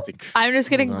go. Well, I think- I'm just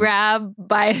gonna Hold on. grab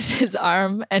Bias's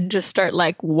arm and just start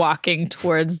like walking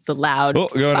towards the loud Oh,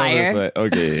 going over fire. this way.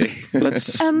 Okay.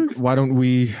 Let's. Um, Why don't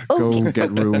we go okay.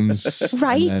 get rooms?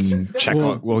 Right. And then check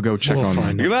We'll- on. We'll go check we'll on.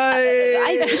 find them.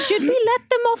 Goodbye. Should we let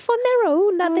them off on their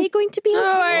own? Are they going to be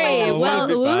Don't worry. Oh, Well,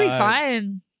 we'll be we'll be fine.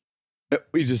 fine.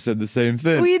 We just said the same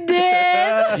thing. We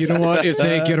did. You know what? If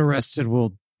they get arrested,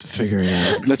 we'll figure it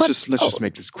out. Let's just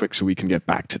make this quick so we can get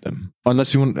back to them.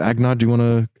 Unless you want, Agnar, do you want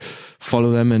to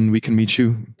follow them and we can meet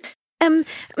you?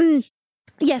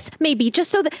 Yes, maybe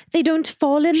just so that they don't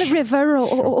fall in the river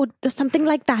or something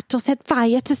like that, or set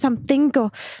fire to something.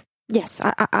 Or yes,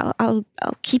 I'll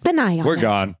keep an eye on. We're them.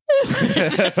 gone.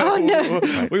 Oh,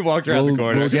 no. We walked around the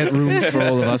corner. We'll get rooms for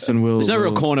all of us, and we'll. there's no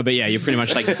real we'll- corner, but yeah, you're pretty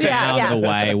much like down yeah. the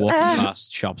way, walking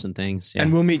past shops and things. Yeah.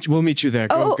 And we'll meet you there.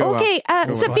 Go, Oh, go up. okay. Go up.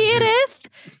 Savirith,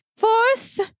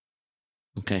 Force.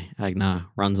 Okay, Agnar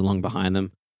runs along behind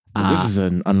them. This is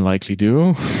an unlikely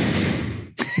duo.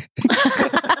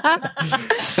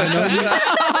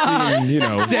 you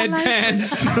know,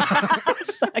 deadpans.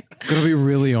 Gonna be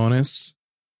really honest.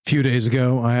 A few days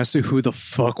ago, I asked you who the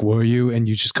fuck were you, and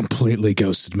you just completely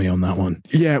ghosted me on that one.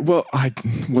 Yeah, well, I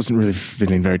wasn't really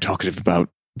feeling very talkative about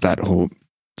that whole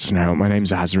scenario. My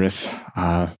name's Azareth.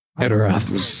 Edorath.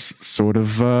 Was sort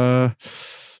of, well,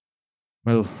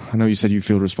 I know you said you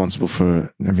feel responsible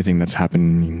for everything that's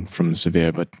happening from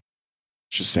Severe, but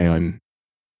just say I'm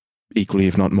equally,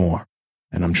 if not more.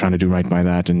 And I'm trying to do right by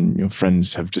that, and your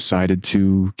friends have decided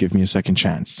to give me a second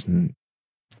chance. And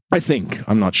I think.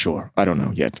 I'm not sure. I don't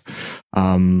know yet.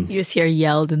 You just hear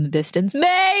yelled in the distance.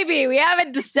 Maybe we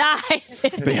haven't decided.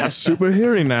 They have super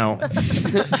hearing now.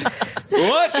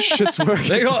 What? Shit's working.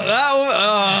 They got that one.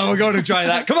 Oh, we're going to try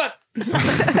that. Come on.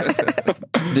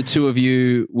 The two of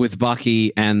you with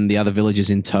Bucky and the other villagers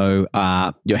in tow,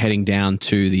 you're heading down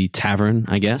to the tavern,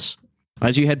 I guess.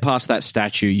 As you head past that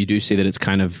statue, you do see that it's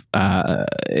kind of.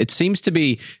 It seems to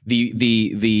be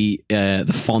the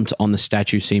font on the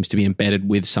statue seems to be embedded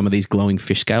with some of these glowing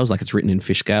fish scales, like it's written in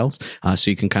fish scales,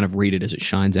 so you can kind of read it as it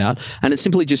shines out, and it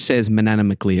simply just says Manannan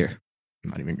Mac Beer.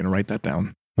 I'm not even going to write that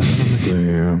down.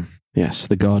 Yes,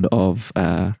 the god of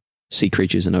sea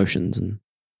creatures and oceans and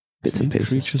bits and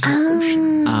pieces.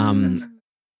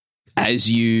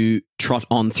 As you trot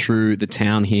on through the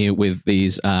town here with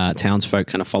these townsfolk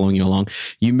kind of following you along,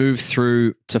 you move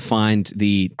through to find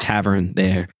the tavern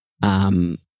there.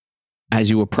 As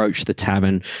you approach the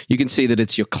tavern, you can see that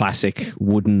it's your classic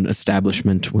wooden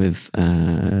establishment with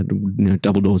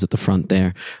double doors at the front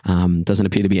there. Doesn't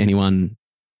appear to be anyone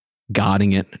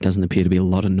guarding it. Doesn't appear to be a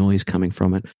lot of noise coming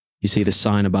from it. You see the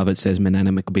sign above it says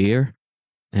Manannan Mac Beer.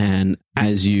 And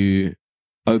as you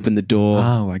open the door...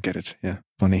 Oh, I get it. Yeah,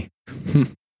 funny.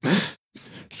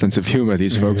 Sense of humor,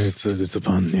 these folks. It's a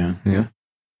pun, yeah. Yeah.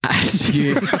 As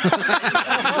you...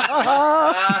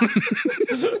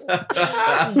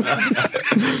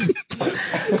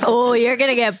 Oh, you're going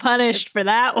to get punished for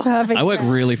that one. I work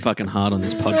really fucking hard on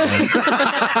this podcast.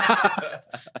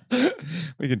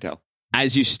 We can tell.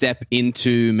 As you step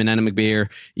into Manannan Mac Beer,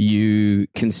 you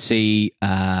can see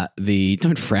the...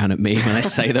 Don't frown at me when I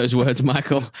say those words,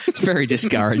 Michael. It's very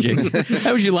discouraging.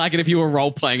 How would you like it if you were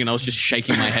role-playing and I was just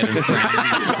shaking my head and frowning?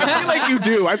 I feel like you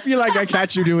do. I feel like I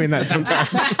catch you doing that sometimes.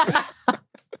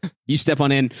 You step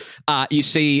on in. You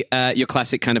see your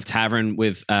classic kind of tavern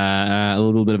with a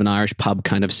little bit of an Irish pub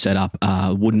kind of set up,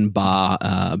 wooden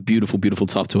bar, beautiful, beautiful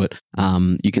top to it.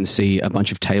 You can see a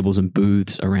bunch of tables and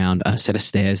booths around a set of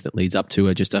stairs that leads up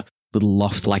to just a little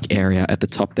loft-like area at the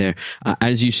top there.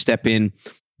 As you step in,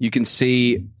 you can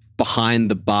see behind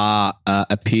the bar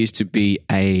appears to be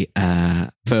a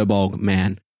furbolg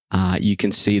man. You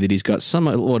can see that he's got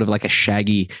somewhat of like a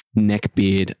shaggy neck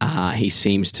beard. He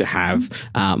seems to have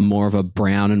more of a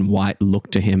brown and white look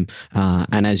to him.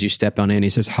 And as you step on in, he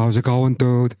says, "How's it going,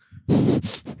 dude?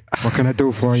 What can I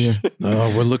do for you?"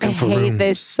 Oh, we're looking for I hate rooms.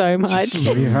 this so much.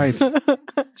 What do you hate?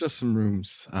 Just some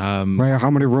rooms. Well,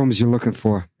 how many rooms you looking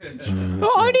for?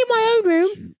 I need my own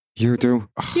room. You do?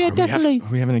 Yeah, definitely.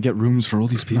 Are we having to get rooms for all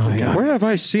these people? Where have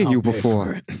I seen you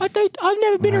before? I've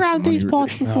never been around these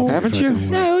parts before. Haven't you?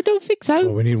 No, I don't think so.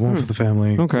 we need one for the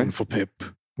family. Okay. One for Pip.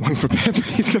 One for Pip.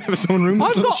 He's gonna have his own room.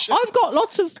 I've got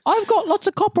lots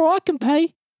of copper I can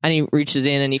pay. And he reaches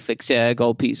in and he flicks a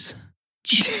gold piece.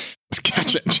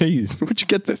 Catch it. Jeez, where'd you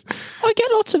get this? I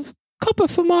get lots of copper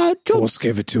for my job. Force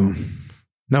gave it to him.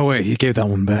 No way, he gave that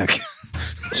one back.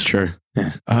 it's true.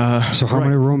 Yeah. So how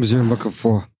many rooms are you looking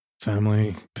for?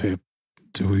 Family, Pip,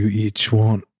 do we each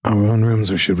want our own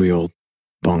rooms or should we all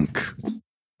bunk?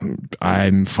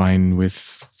 I'm fine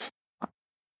with...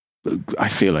 I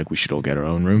feel like we should all get our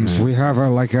own rooms. We have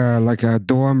a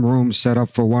dorm room set up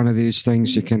for one of these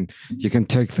things. You can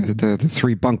take the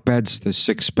 3 bunk beds, the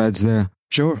 6 beds there.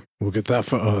 Sure. We'll get that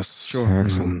for us. Sure.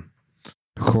 Excellent.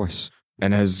 Of course.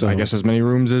 And I guess as many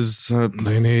rooms as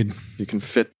they need. You can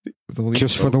fit with all these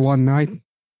Just for the folks. one night?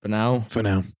 For now. For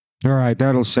now. All right,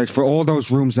 for all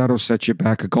those rooms, that'll set you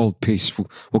back a gold piece.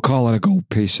 We'll call it a gold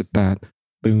piece at that.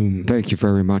 Boom. Thank you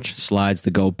very much. Slides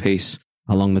the gold piece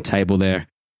along the table there.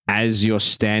 As you're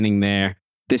standing there,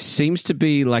 there seems to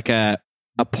be like a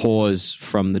pause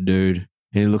from the dude.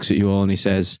 And he looks at you all and he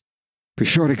says, "Be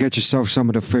sure to get yourself some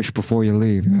of the fish before you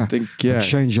leave. Yeah? It'll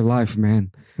change your life,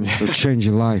 man. It'll change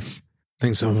your life." I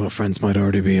think some of our friends might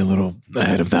already be a little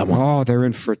ahead of that one. Oh, they're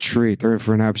in for a treat. They're in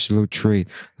for an absolute treat.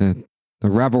 The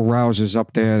rabble rousers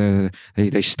up there,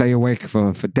 they stay awake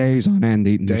for days on end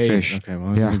eating the fish. Okay,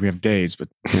 well, I don't think we have days, but...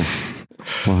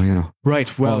 Well, you know.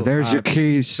 Right, well... there's your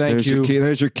keys. Thank you.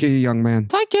 There's your key, young man.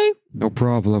 Thank you. No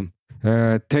problem.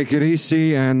 Take it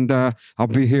easy, and I'll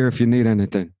be here if you need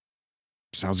anything.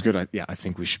 Sounds good. I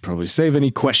think we should probably save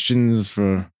any questions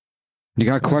for... You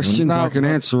got questions? No, I can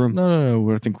answer them.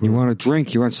 No, I think You want a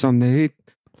drink? You want something to eat?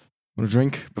 Want a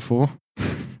drink before?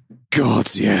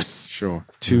 Gods, yes. Sure.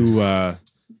 2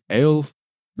 ale?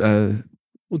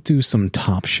 We'll do some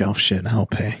top shelf shit. I'll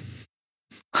pay.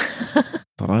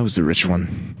 Thought I was the rich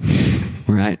one.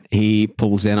 right. He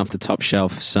pulls down off the top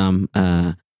shelf some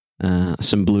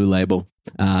Blue Label.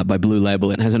 By Blue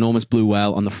Label, it has an enormous blue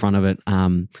whale on the front of it.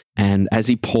 And as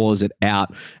he pours it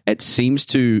out, it seems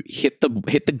to hit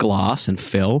the glass and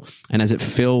fill. And as it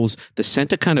fills, the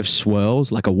center kind of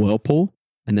swirls like a whirlpool.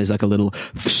 And there's like a little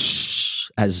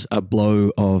as a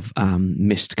blow of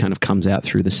mist kind of comes out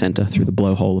through the center, through the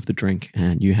blowhole of the drink.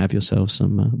 And you have yourself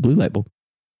some Blue Label.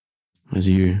 As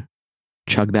you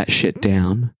chug that shit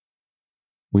down,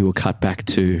 we will cut back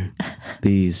to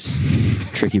these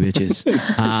tricky bitches.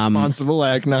 Responsible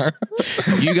Agnar.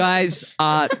 You guys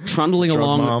are trundling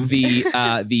along Mom.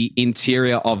 the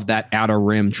interior of that outer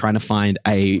rim, trying to find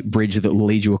a bridge that will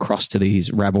lead you across to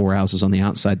these rabble rousers on the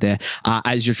outside there.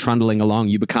 As you're trundling along,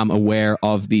 you become aware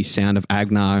of the sound of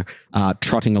Agnar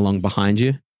trotting along behind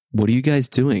you. What are you guys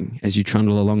doing as you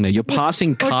trundle along there? You're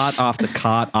passing cart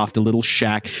after little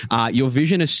shack. Your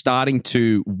vision is starting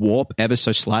to warp ever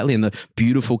so slightly, and the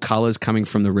beautiful colors coming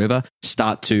from the river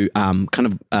start to kind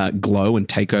of glow and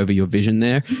take over your vision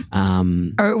there.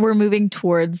 We're moving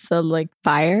towards the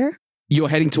fire. You're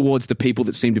heading towards the people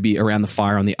that seem to be around the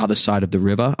fire on the other side of the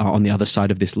river, on the other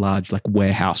side of this large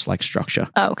warehouse-like structure.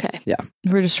 Oh, okay. Yeah.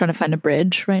 We're just trying to find a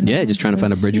bridge right now. Yeah, just trying to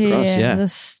find a bridge across. Yeah.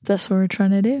 That's what we're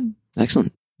trying to do.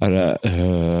 Excellent. How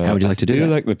would you like to do that?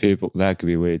 Like the people, that could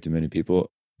be way too many people.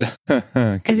 Is it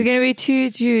going to be too?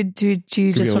 Do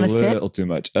you just want to sit? A little too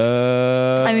much.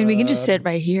 I mean, we can just sit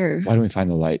right here. Why don't we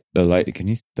find the light? The light. Can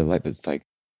you? The light that's like.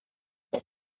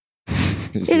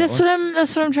 Yeah, that's what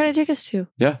I'm trying to take us to.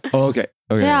 Yeah. Oh, okay.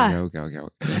 Okay. Yeah. Okay.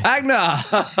 Agna,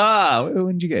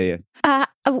 when did you get here?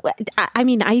 I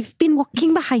mean, I've been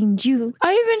walking behind you. Oh,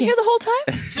 you've been here the whole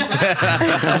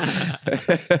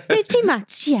time? Pretty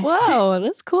much, yes. Whoa,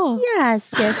 that's cool.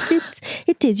 Yes,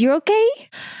 it is. You're okay?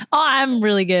 Oh, I'm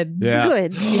really good. Yeah.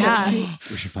 Good. Yeah.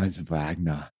 We should find some for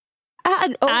Agna.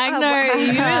 Agnar, you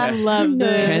would love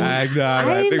this. Agna,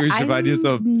 I think we should find you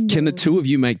some. Can the two of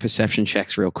you make perception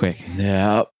checks real quick?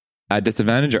 Yeah. At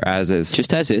disadvantage or as is?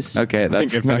 Just as is. Okay,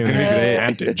 that's not going to be great.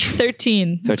 Advantage.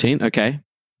 13. 13, okay.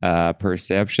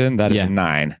 Perception, that is Yeah. a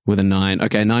 9. With a 9.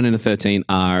 Okay, 9 and a 13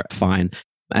 are fine.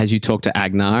 As you talk to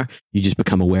Agnar, you just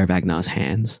become aware of Agnar's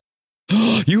hands.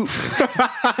 You. You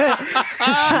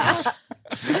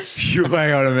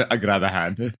hang on a minute. I grab a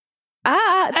hand.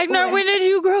 Agnar, when did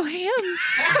you grow hands?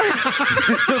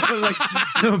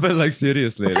 but like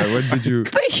seriously, like when did you?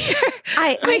 But here,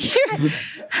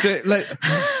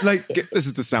 This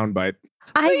is the soundbite.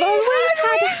 I've always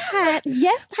had hands.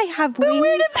 Yes, I have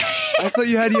wings. I thought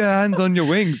you had your hands on your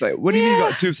wings. Like, what do you mean you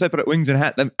got two separate wings and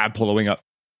hat? I pull a wing up.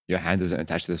 Your hand isn't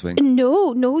attached to this wing.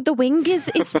 No, the wing is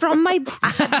from my.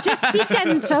 Just be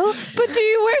gentle. But do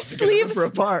you wear sleeves?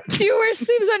 Do you wear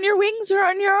sleeves on your wings or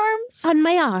on your arms? On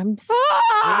my arms.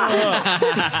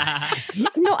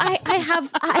 No, I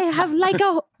have like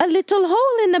a little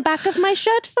hole in the back of my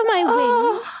shirt for my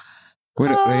wing.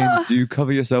 Wait, do you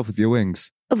cover yourself with your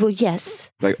wings? Well,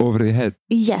 yes. Like over the head?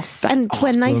 Yes, and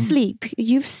when I sleep,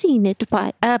 you've seen it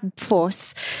by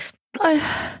force.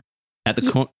 At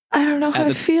the I don't know how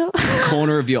to feel.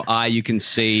 corner of your eye, you can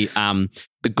see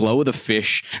the glow of the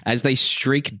fish as they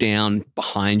streak down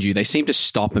behind you. They seem to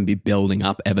stop and be building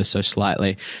up ever so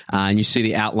slightly. And you see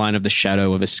the outline of the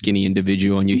shadow of a skinny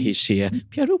individual, and you hear,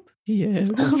 Pierup, yeah.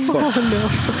 Oh my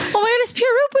goodness,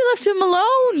 Pierup, we left him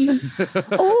alone.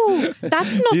 Oh,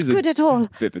 that's not good at all.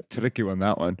 Bit of a tricky one,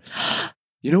 that one.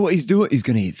 You know what he's doing? He's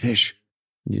going to eat fish.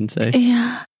 You didn't say?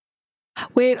 Yeah.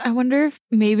 Wait, I wonder if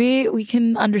maybe we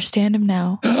can understand him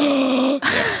now.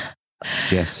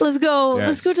 Yes. Let's go. Yes.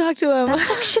 Let's go talk to him. That's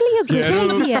actually a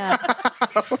good idea.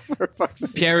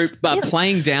 Pierre,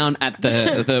 playing down at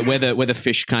the where the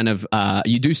fish kind of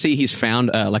you do see he's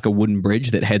found like a wooden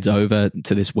bridge that heads over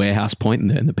to this warehouse point,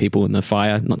 and the people in the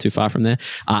fire not too far from there.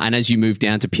 And as you move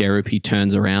down to Pierre, he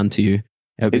turns around to you.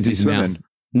 Is he swimming? Mouth.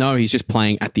 No, he's just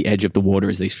playing at the edge of the water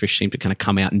as these fish seem to kind of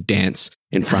come out and dance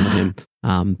in front of him,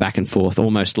 back and forth,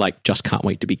 almost like Just Can't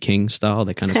Wait to Be King style.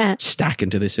 They kind of stack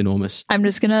into this enormous I'm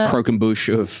just going to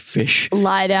croquembouche of fish.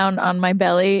 Lie down on my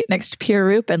belly next to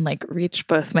Pierup and like reach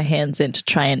both my hands in to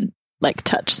try and like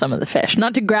touch some of the fish.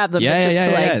 Not to grab them, but just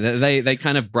to like... They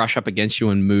kind of brush up against you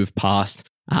and move past.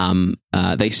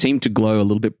 They seem to glow a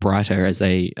little bit brighter as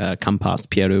they come past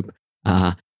Pierup.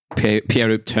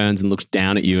 Pierup turns and looks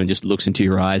down at you and just looks into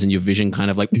your eyes, and your vision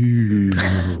kind of like,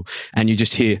 and you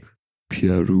just hear,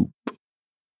 Pierup,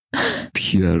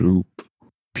 Pierup,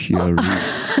 Pierup,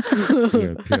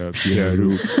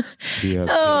 Pierup.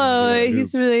 Oh,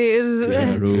 he's really...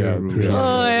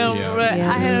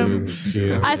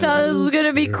 I thought this was going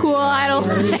to be cool. I don't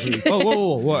like this.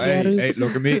 Whoa. Hey,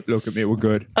 look at me. We're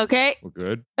good. Okay. We're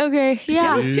good. Okay,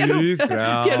 yeah. Please,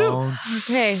 ground.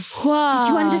 Okay. Did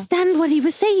you understand what he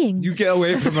was saying? You get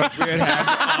away from us, weird hand.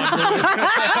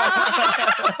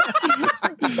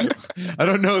 I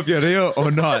don't know if you're real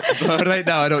or not, but right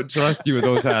now I don't trust you with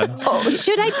those hands. Oh,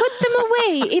 should I put them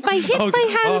away? If I hit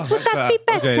my hands, would that be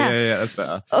better? Okay, yeah, that's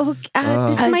better. Oh,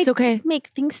 this might okay. make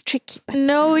things tricky. But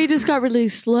No, he just got really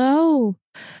slow.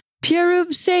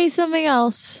 Pierup, say something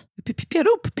else.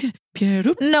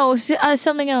 Pierup, No,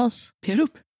 something else.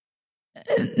 Pierup.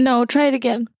 No, try it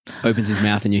again. Opens his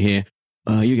mouth and you hear,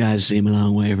 you guys seem a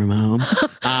long way from home.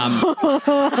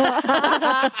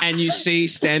 And you see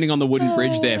standing on the wooden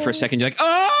bridge there for a second, you're like,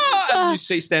 and you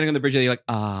see standing on the bridge there, you're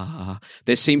like,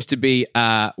 there seems to be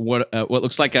what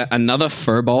looks like another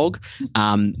furbolg.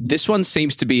 This one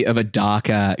seems to be of a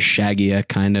darker, shaggier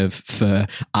kind of fur,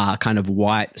 kind of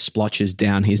white splotches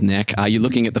down his neck. You're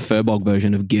looking at the furbolg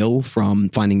version of Gil from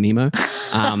Finding Nemo.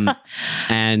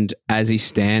 And as he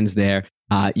stands there,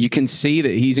 you can see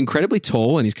that he's incredibly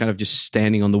tall and he's kind of just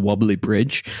standing on the wobbly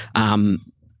bridge.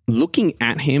 Looking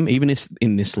at him, even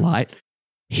in this light,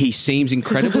 he seems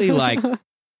incredibly like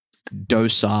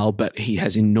docile, but he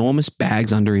has enormous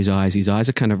bags under his eyes. His eyes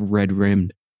are kind of red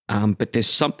rimmed. But there's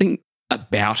something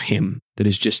about him that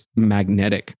is just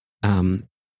magnetic.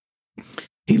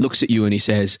 He looks at you and he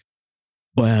says,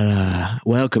 well,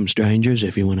 welcome, strangers.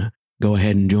 If you want to go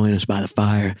ahead and join us by the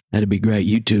fire, that'd be great.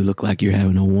 You two look like you're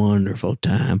having a wonderful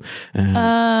time.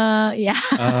 Yeah.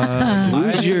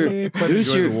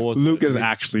 Who's your Luke is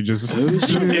actually just in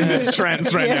this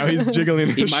trance right now. He's jiggling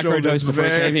he his shoulders. microdosed before he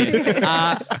came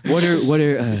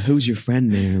here. Who's your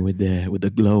friend there with the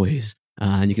glowies?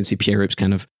 And you can see Pierrep's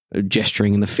kind of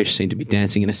gesturing, and the fish seem to be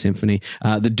dancing in a symphony.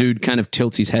 The dude kind of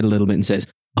tilts his head a little bit and says,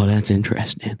 "Oh, that's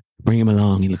interesting. Bring him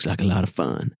along. He looks like a lot of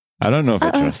fun." I don't know if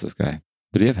I trust this guy.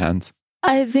 Did he have hands?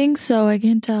 I think so. I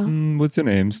can't tell. What's your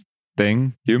names?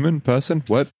 Thing? Human? Person?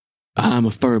 What? I'm a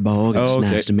furbolg. It's okay.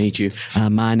 nice to meet you.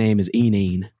 My name is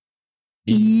Eneen.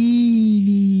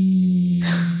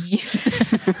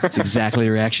 That's exactly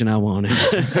the reaction I wanted.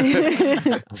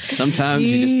 Sometimes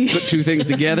you just put two things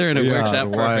together and it works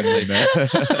out perfectly.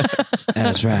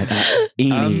 That's right.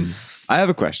 Eneen. I have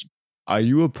a question. Are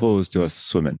you opposed to us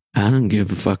swimming? I don't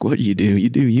give a fuck what you do. You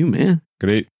do you, man.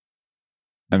 Great.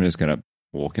 I'm just going to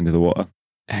walk into the water.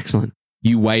 Excellent.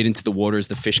 You wade into the water as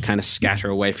the fish kind of scatter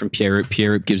away from Pierre.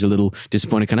 Pierre gives a little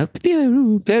disappointed kind of,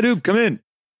 Pierre, come in.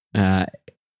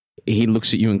 He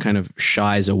looks at you and kind of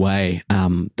shies away.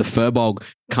 The furbog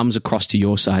comes across to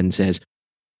your side and says,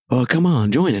 "Oh, come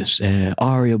on, join us.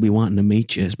 Ari will be wanting to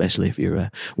meet you, especially if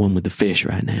you're one with the fish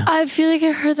right now." I feel like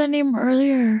I heard that name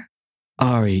earlier.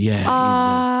 Ari, yeah.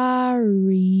 Ari.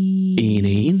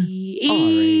 Een.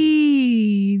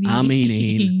 Ari. I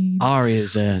mean, Ari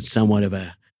is somewhat of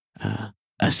a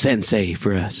sensei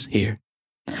for us here.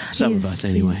 Some of us,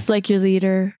 anyway. He's like your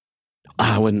leader.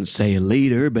 I wouldn't say a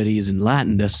leader, but he's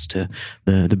enlightened us to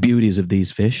the beauties of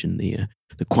these fish and the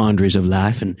quandaries of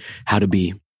life and how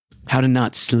to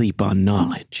not sleep on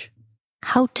knowledge.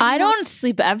 I don't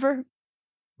sleep ever.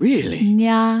 Really?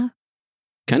 Yeah.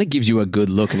 Kind of gives you a good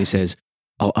look and he says,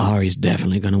 "Oh, Ari's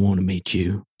definitely going to want to meet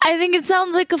you." I think it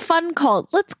sounds like a fun cult.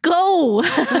 Let's go.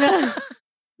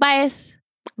 Bias.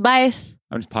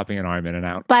 I'm just popping an arm in and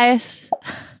out. Bias,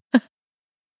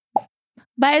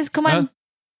 come on.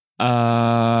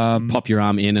 Pop your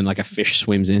arm in and like a fish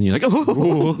swims in. You're like,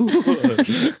 "Oh."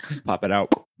 Pop it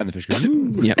out. And the fish goes,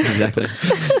 Yeah, exactly.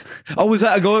 Oh, was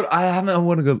that a gold? I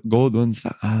want a gold one.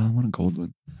 I want a gold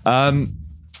one.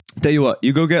 Tell you what,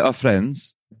 you go get our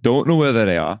friends. Don't know where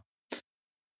they are.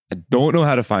 I don't know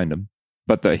how to find them,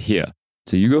 but they're here.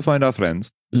 So you go find our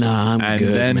friends. Nah, I'm good,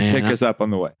 and then man. pick us up on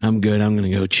the way. I'm good. I'm going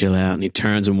to go chill out. And he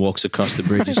turns and walks across the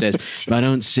bridge. He says, "If I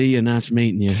don't see you, nice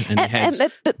meeting you." And he heads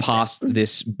past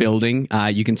this building.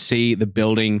 You can see the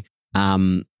building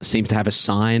seems to have a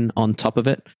sign on top of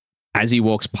it. As he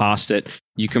walks past it,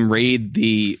 you can read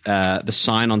the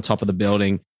sign on top of the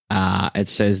building. It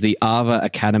says the Abha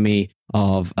Academy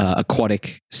of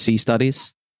Aquatic Sea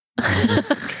Studies.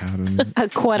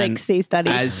 Aquatic sea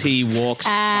studies. As he walks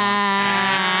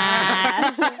past...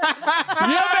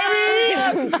 Yeah,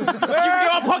 baby!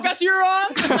 You're on podcast, you're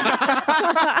on!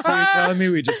 So you're telling me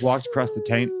we just walked across the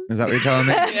taint? Is that what you're telling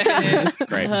me?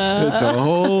 Great. It's a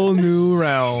whole new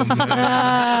realm. Can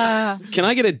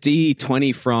I get a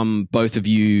D20 from both of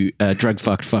you drug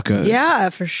fucked fuckers? Yeah,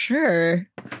 for sure.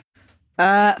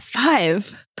 5.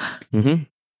 Mm-hmm.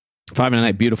 5 and an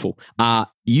 8, beautiful.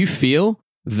 You feel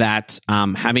that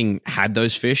having had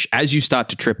those fish, as you start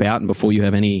to trip out and before you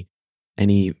have any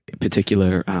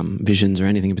particular visions or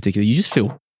anything in particular, you just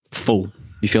feel full.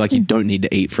 You feel like you don't need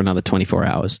to eat for another 24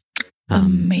 hours.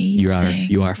 Amazing.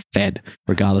 You are fed,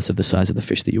 regardless of the size of the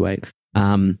fish that you ate.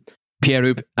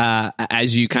 Pierre,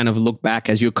 as you kind of look back,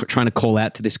 as you're trying to call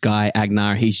out to this guy,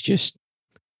 Agnar, he's just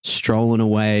strolling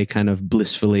away kind of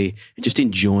blissfully, just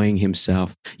enjoying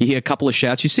himself. You hear a couple of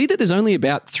shouts. You see that there's only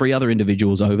about 3 other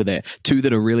individuals over there, 2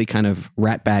 that are really kind of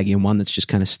rat baggy and one that's just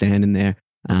kind of standing there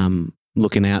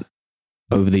looking out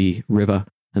over the river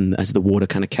and as the water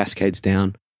kind of cascades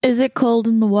down. Is it cold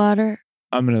in the water?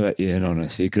 I'm going to let you in on a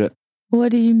secret. What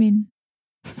do you mean?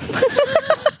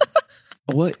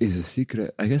 What is a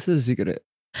secret? I guess it's a secret.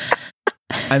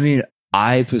 I mean,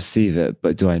 I perceive it,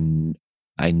 but do I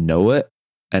know it?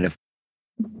 And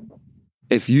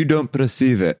if you don't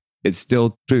perceive it, it's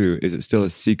still true. Is it still a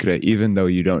secret, even though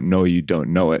you don't know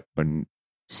it?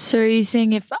 So are you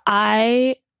saying if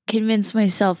I convince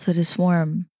myself that it's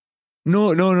warm?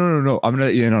 No. I'm going to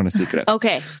let you in on a secret.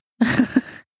 Okay.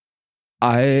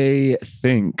 I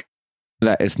think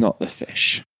that it's not the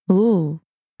fish. Ooh.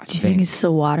 Do you think it's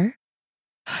the water?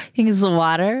 You think it's the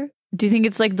water? Do you think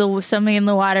it's like something in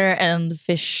the water and the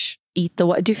fish eat the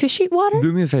water? Do fish eat water?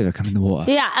 Do me a favor, come in the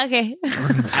water. Yeah, okay.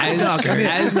 Come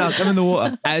in the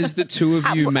water. As the 2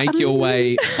 of you make your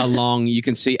way along, you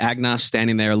can see Agnar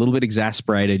standing there a little bit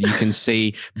exasperated. You can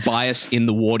see Bias in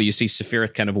the water. You see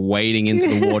Sephiroth kind of wading into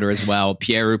the water as well.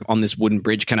 Pierre on this wooden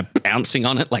bridge kind of bouncing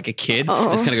on it like a kid.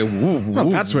 It's kind of go, woo, woo,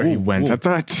 That's where he went. woo.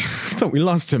 I thought we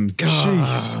lost him.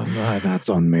 Jeez. That's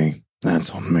on me.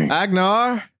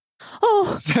 Agnar?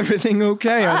 Oh, Is everything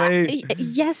okay? Are they?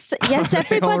 yes, they all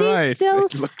everybody's right? still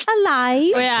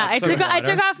alive. Oh, yeah, I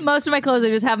took off most of my clothes. I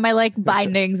just have my like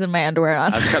bindings and my underwear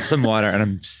on. I've kept some water and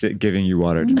I'm giving you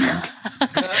water to drink.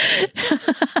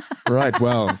 Right,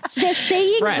 well. They're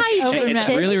staying fresh. hydrated. It's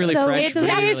really, really so fresh. It's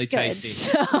Really, really really good.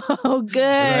 tasty. So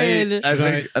good.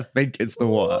 I think it's the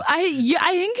water. I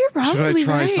think you're probably Should I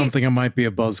try right. something? It might be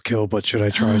a buzzkill, but should I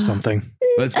try something?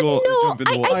 Let's go. No, let's jump in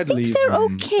the water. I think they're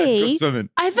okay. Let's go swimming.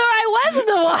 I thought I was in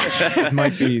the water.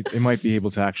 It might be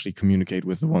able to actually communicate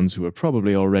with the ones who are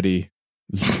probably already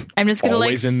I'm just gonna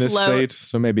always in this float. state,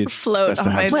 so maybe it's float best to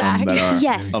on have my some back. that are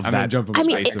Yes. of I'm that gonna jump on I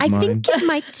mean, space of I mine. think it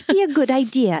might be a good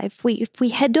idea if we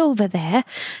head over there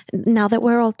now that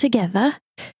we're all together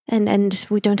and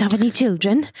we don't have any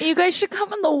children. You guys should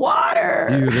come in the water.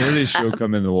 You really should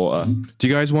come in the water. Do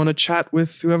you guys want to chat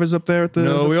with whoever's up there at the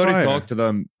No, the we already fire? talked to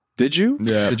them. Did you?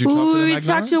 Yeah. Did you talk to Ooh, them, we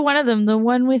Agnar? talked to one of them, the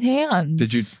one with hands.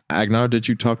 Did you, Agnar? Did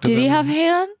you talk to Did them? he have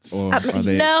hands? Or are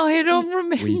they? No, I don't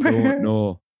remember. We don't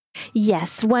know.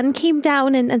 Yes, one came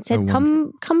down and said,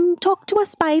 Oh, "Come talk to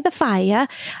us by the fire."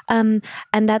 And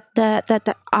that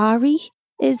the Ari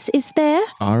is there.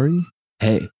 Ari?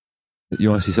 Hey, you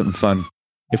want to see something fun?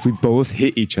 If we both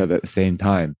hit each other at the same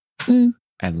time Mm.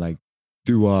 and like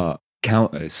do our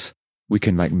counters, we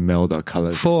can like meld our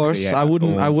colors. Force. create I our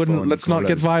wouldn't. own Let's not get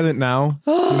colours. violent now.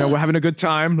 We're having a good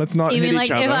time. Let's not You hit mean like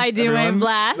each other. if I do everyone. my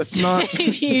blast, Let's not.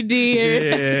 you do your.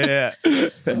 Yeah.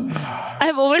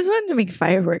 I've always wanted to make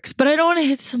fireworks, but I don't want to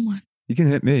hit someone. You can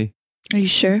hit me. Are you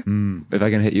sure? If I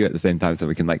can hit you at the same time, so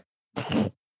we can like.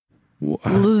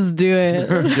 Let's do it.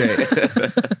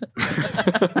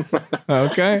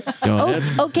 Okay. Go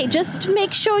ahead. Okay, just to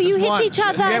make sure you hit each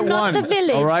other, Get and not the once,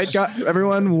 village. All right, got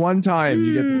everyone. One time,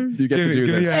 you get to do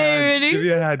this. Ready? Give me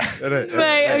a hand.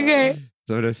 Right, okay.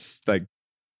 So I just like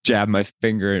jab my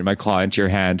finger and my claw into your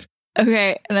hand,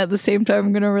 Okay, and at the same time,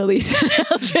 I'm going to release an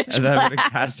eldritch and then I'm gonna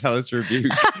blast. cast Hellish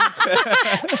Rebuke.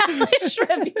 Hellish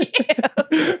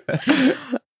Rebuke.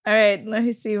 All right, let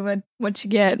me see what you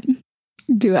get.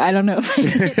 I don't know if I can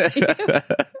hit you.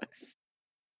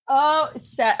 Oh,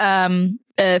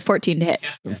 14 to hit.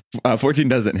 14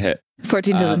 doesn't hit.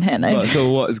 14 doesn't hit. Well, so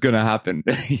what is going to happen?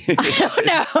 I don't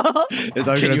know. Is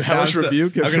I'm Can gonna you Hellish bounce it-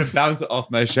 Rebuke? I'm going to bounce it off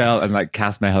my shell and like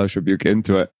cast my Hellish Rebuke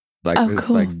into it. Like Oh, this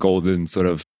cool. like golden sort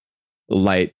of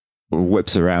light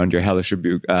whips around your Hellish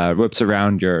Rebuke, whips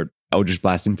around your Eldritch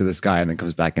Blast into the sky and then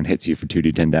comes back and hits you for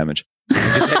 2d10 damage.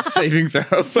 Saving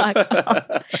throw. Fuck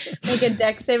off. Make a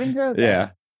dex saving throw? Okay. Yeah.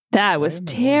 That was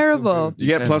terrible. You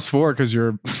get +4 because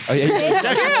you're. Oh,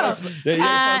 yeah, It's true.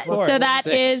 Yeah, +4. So that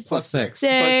Six is plus six.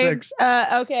 six.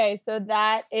 Okay, so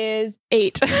that is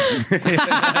 8. Wait,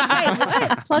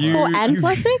 what? Plus You- 4 and you-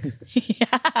 plus 6?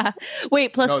 Yeah.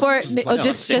 Wait, plus No, 4. just Oh, plus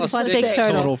just Plus plus six six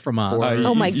total from us.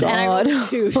 Oh my you- And I god. rolled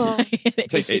 2. So I hit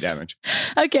Take 8 damage.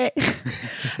 Okay.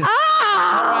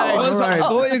 Ah! All right. I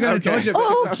thought you were going to Okay. dodge it.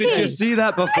 Oh, But Did okay. you see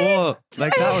that before?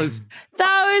 Like that was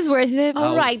That was worth it.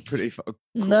 All right. pretty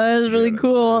That was really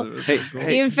cool. Hey,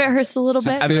 Even if it hurts a little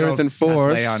bit. I mean, I'll Sephiroth and cast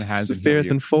Force. lay on hands and Sephiroth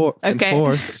heal and, and Okay.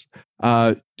 Force.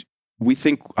 We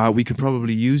think we could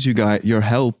probably use your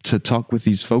help to talk with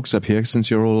these folks up here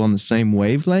since you're all on the same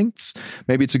wavelengths.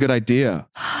 Maybe it's a good idea.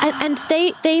 And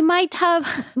they might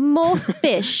have more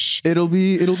fish. It'll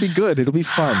be good. It'll be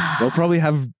fun. They'll probably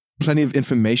have plenty of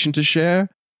information to share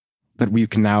that we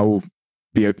can now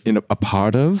be a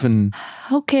part of, and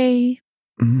Okay.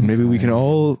 maybe we can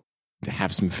all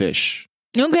have some fish.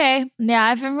 Okay.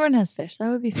 Yeah, if everyone has fish, that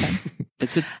would be fun.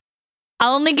 It's a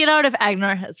I'll only get out if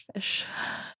Agnar has fish.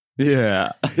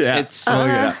 Yeah. Yeah. It's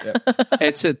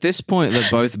it's at this point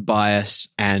that both Bias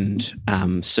and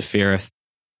Sephiroth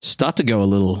start to go a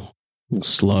little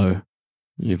slow.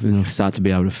 You start to be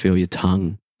able to feel your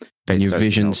tongue, and your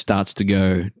vision starts to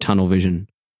go tunnel vision,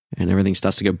 and everything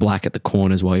starts to go black at the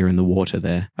corners while you're in the water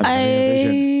there.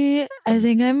 I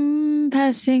think I'm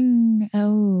passing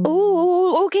out.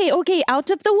 Oh, okay. Out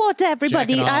of the water,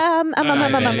 everybody. Jack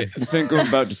it I think I'm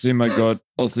about to see my god.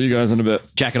 I'll see you guys in a bit.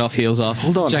 Jacket off, heels off.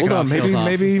 Hold on. Heels off.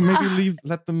 Maybe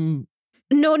let them.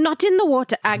 No, not in the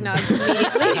water, Agnar.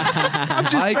 Immediately. I'm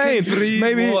just saying.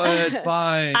 Maybe water, it's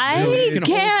fine. I can hold your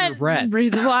can't breath.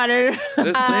 breathe water.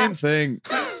 The same thing.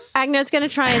 Agnar's going to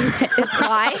try and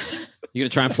fly. You're gonna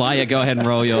try and fly? Yeah, go ahead and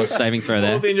roll your saving throw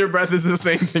there. holding your breath is the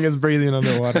same thing as breathing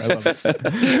underwater. I love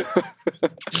it.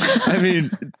 I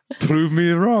mean, prove me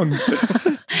wrong.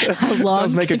 How long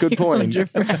does make a can good you hold point. your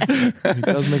breath? It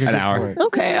does make a An good hour. point.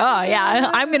 Okay. Oh yeah,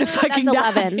 I'm gonna fucking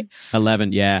That's die. 11.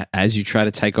 11, yeah. As you try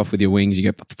to take off with your wings,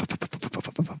 you go.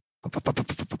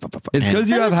 It's because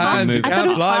you have I thought hands. it You was can't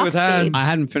half fly with speed. hands. I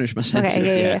hadn't finished my sentence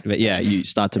yeah, yet, but yeah, you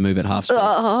start to move at half speed.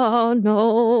 Oh,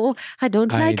 no. I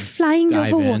don't I like flying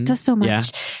dive over in. water so much. Yeah.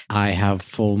 I have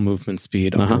full movement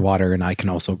speed Uh-huh. underwater, and I can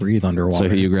also breathe underwater. So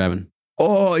who you grabbing?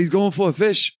 Oh, he's going for a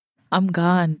fish. I'm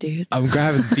gone, dude. I'm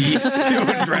grabbing these two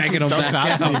and dragging them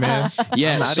back out. man.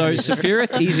 Yeah, so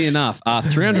Sephiroth, easy enough.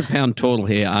 300-pound total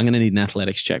here. I'm going to need an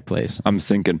athletics check, please. I'm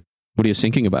sinking. What are you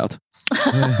thinking about? A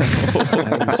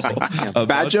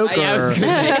Bad joke Yeah, I was or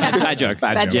gonna- bad joke.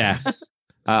 Bad joke.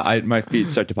 Yeah. My feet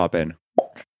start to pop in.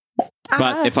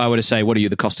 But if I were to say, what are you,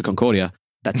 the Costa Concordia?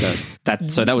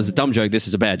 So that was a dumb joke. This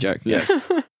is a bad joke. Yes.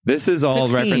 This is all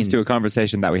 16. reference to a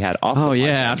conversation that we had off. Oh, the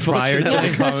yeah, podcast prior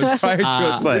to prior to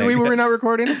us playing. We were not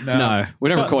recording? No, we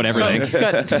don't record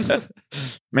everything.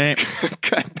 Man.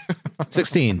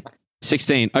 16.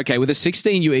 16. Okay, with a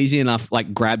 16, you easy enough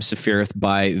like grab Sephiroth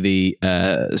by the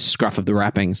scruff of the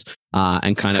wrappings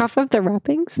and kind Scruff of the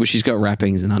wrappings? well, she's got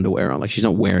wrappings and underwear on. Like she's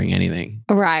not wearing anything.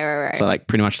 Right. So like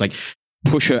pretty much like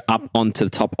push her up onto the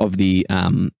top of the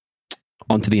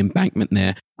onto the embankment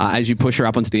there. As you push her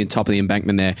up onto the top of the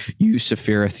embankment there, you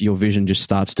Sephiroth, your vision just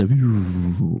starts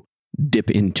to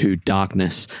dip into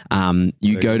darkness.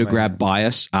 You go to grab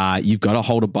Bias. You've got a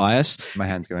hold of Bias. My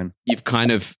hand's going. You've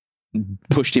kind of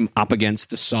pushed him up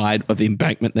against the side of the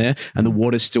embankment there, and the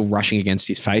water's still rushing against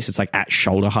his face. It's like at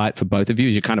shoulder height for both of you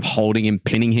as you're kind of holding him,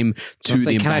 pinning him to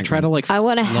the embankment. Can I try to like I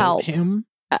want to float help him?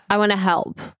 I want to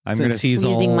help I'm gonna. Since he's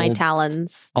using all, my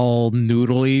talons. all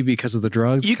noodly because of the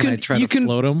drugs. You can I can- try you to can-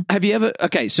 float him? Have you ever?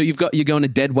 Okay, so you're going a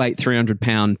dead weight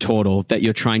 300-pound turtle that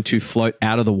you're trying to float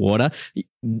out of the water.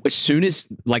 As soon as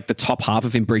like the top half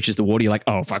of him breaches the water, you're like,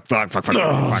 oh fuck.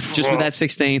 Just with that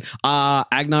 16,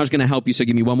 Agnar's going to help you. So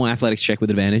give me one more athletics check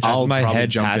with advantage. As my probably head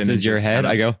jump in passes and your just head, kinda-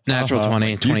 I go Natural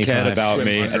 20, You 25. cared about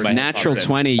me. And my Natural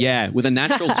 20, yeah. With a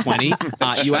natural 20,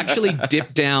 you actually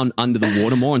dip down under the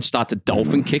water more and start to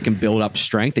dolphin kick and build up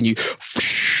strength, and you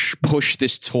push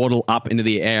this turtle up into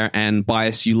the air, and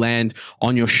Bias, you land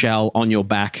on your shell, on your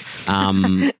back.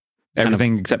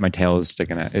 Everything except my tail is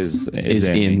sticking out. Is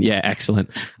in. me. Yeah, excellent.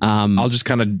 I'll just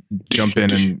kind of jump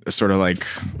in and sort of like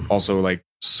also like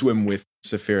swim with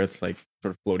Sephiroth, like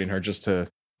sort of floating her just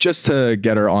to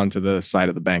get her onto the side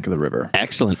of the bank of the river.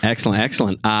 Excellent.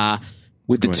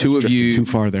 With the Boy, two that's of you drifting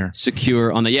too far there.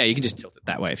 secure on the, you can just tilt it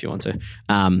that way if you want to.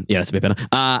 Yeah, that's a bit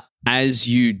better. As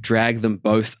you drag them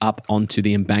both up onto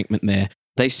the embankment there,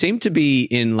 they seem to be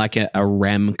in like a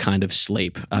REM kind of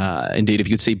sleep. Indeed, if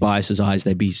you could see Bias's eyes,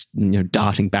 they'd be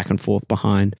darting back and forth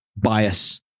behind.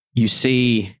 Bias, you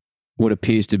see what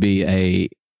appears to be a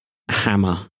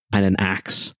hammer and an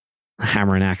axe. A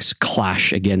hammer and axe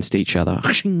clash against each other.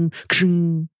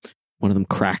 One of them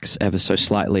cracks ever so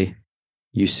slightly.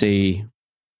 You see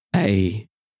a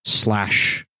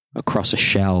slash across a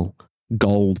shell,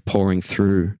 gold pouring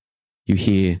through. You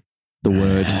hear the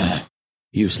word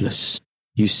useless.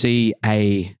 You see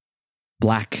a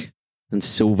black and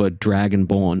silver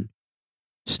dragonborn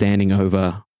standing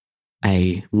over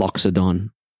a loxodon.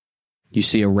 You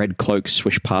see a red cloak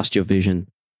swish past your vision,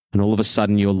 and all of a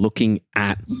sudden you're looking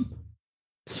at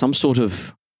some sort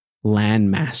of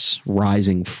landmass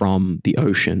rising from the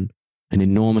ocean, an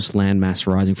enormous landmass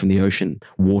rising from the ocean,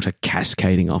 water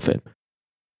cascading off it.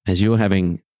 As you're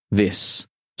having this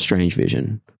strange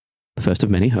vision, the first of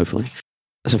many, hopefully,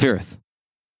 Sephiroth,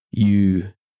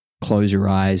 you close your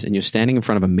eyes and you're standing in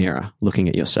front of a mirror looking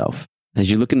at yourself. As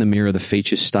you look in the mirror, the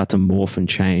features start to morph and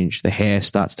change. The hair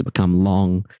starts to become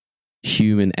long,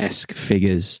 human-esque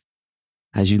figures.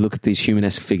 As you look at these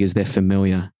human-esque figures, they're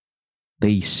familiar.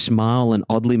 They smile an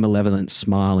oddly malevolent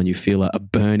smile, and you feel a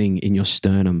burning in your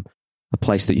sternum, a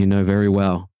place that you know very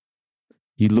well.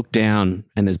 You look down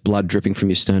and there's blood dripping from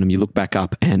your sternum. You look back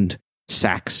up and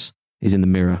Sax is in the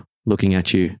mirror looking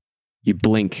at you. You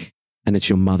blink and it's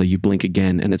your mother. You blink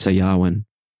again and it's a Yarwin.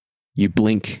 You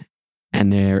blink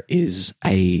and there is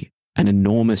an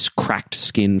enormous cracked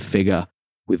skin figure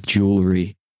with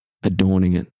jewelry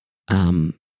adorning it.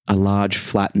 A large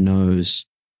flat nose.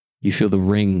 You feel the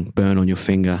ring burn on your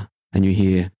finger and you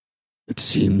hear, It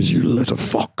seems you let a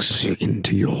fox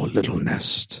into your little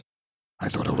nest. I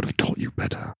thought I would have taught you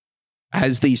better.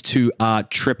 as these two are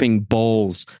tripping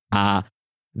balls,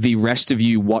 the rest of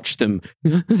you watch them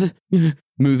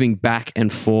moving back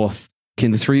and forth. Can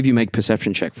the three of you make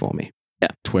perception check for me? Yeah.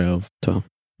 12.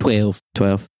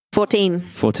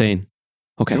 14.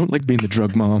 Okay. I don't like being the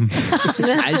drug mom.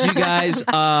 As you guys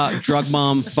are drug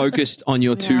mom focused on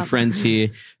your two friends here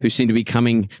who seem to be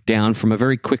coming down from a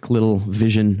very quick little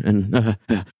vision and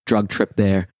drug trip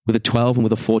there, with a 12 and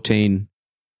with a 14,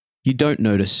 you don't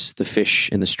notice the fish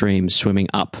in the stream swimming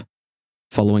up,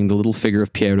 following the little figure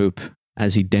of Pierrup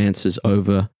as he dances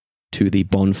over to the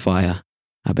bonfire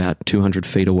about 200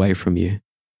 feet away from you.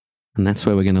 And that's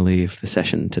where we're going to leave the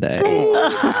session today.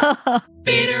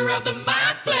 Theater of the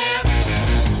Mind Flip.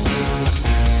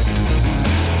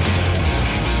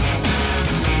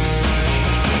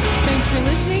 Thanks for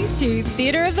listening to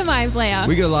Theater of the Mind Flayer.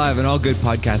 We go live on all good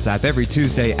podcast app every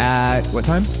Tuesday at what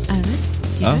time? I don't know.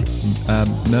 Do you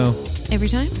know? No. Every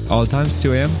time? All the times,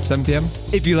 2 a.m., 7 p.m.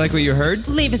 If you like what you heard,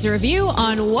 Leave us a review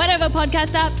on whatever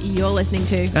podcast app you're listening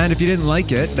to. and if you didn't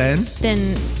like it, then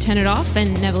Then turn it off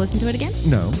and never listen to it again.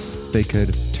 no, they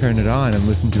could turn it on and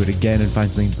listen to it again and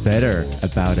find something better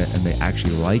about it, and they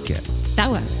actually like it. That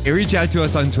works. Reach out to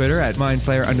us on Twitter at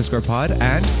mindflayer_pod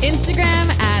and Instagram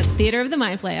at Theater of the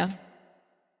Mind Flayer.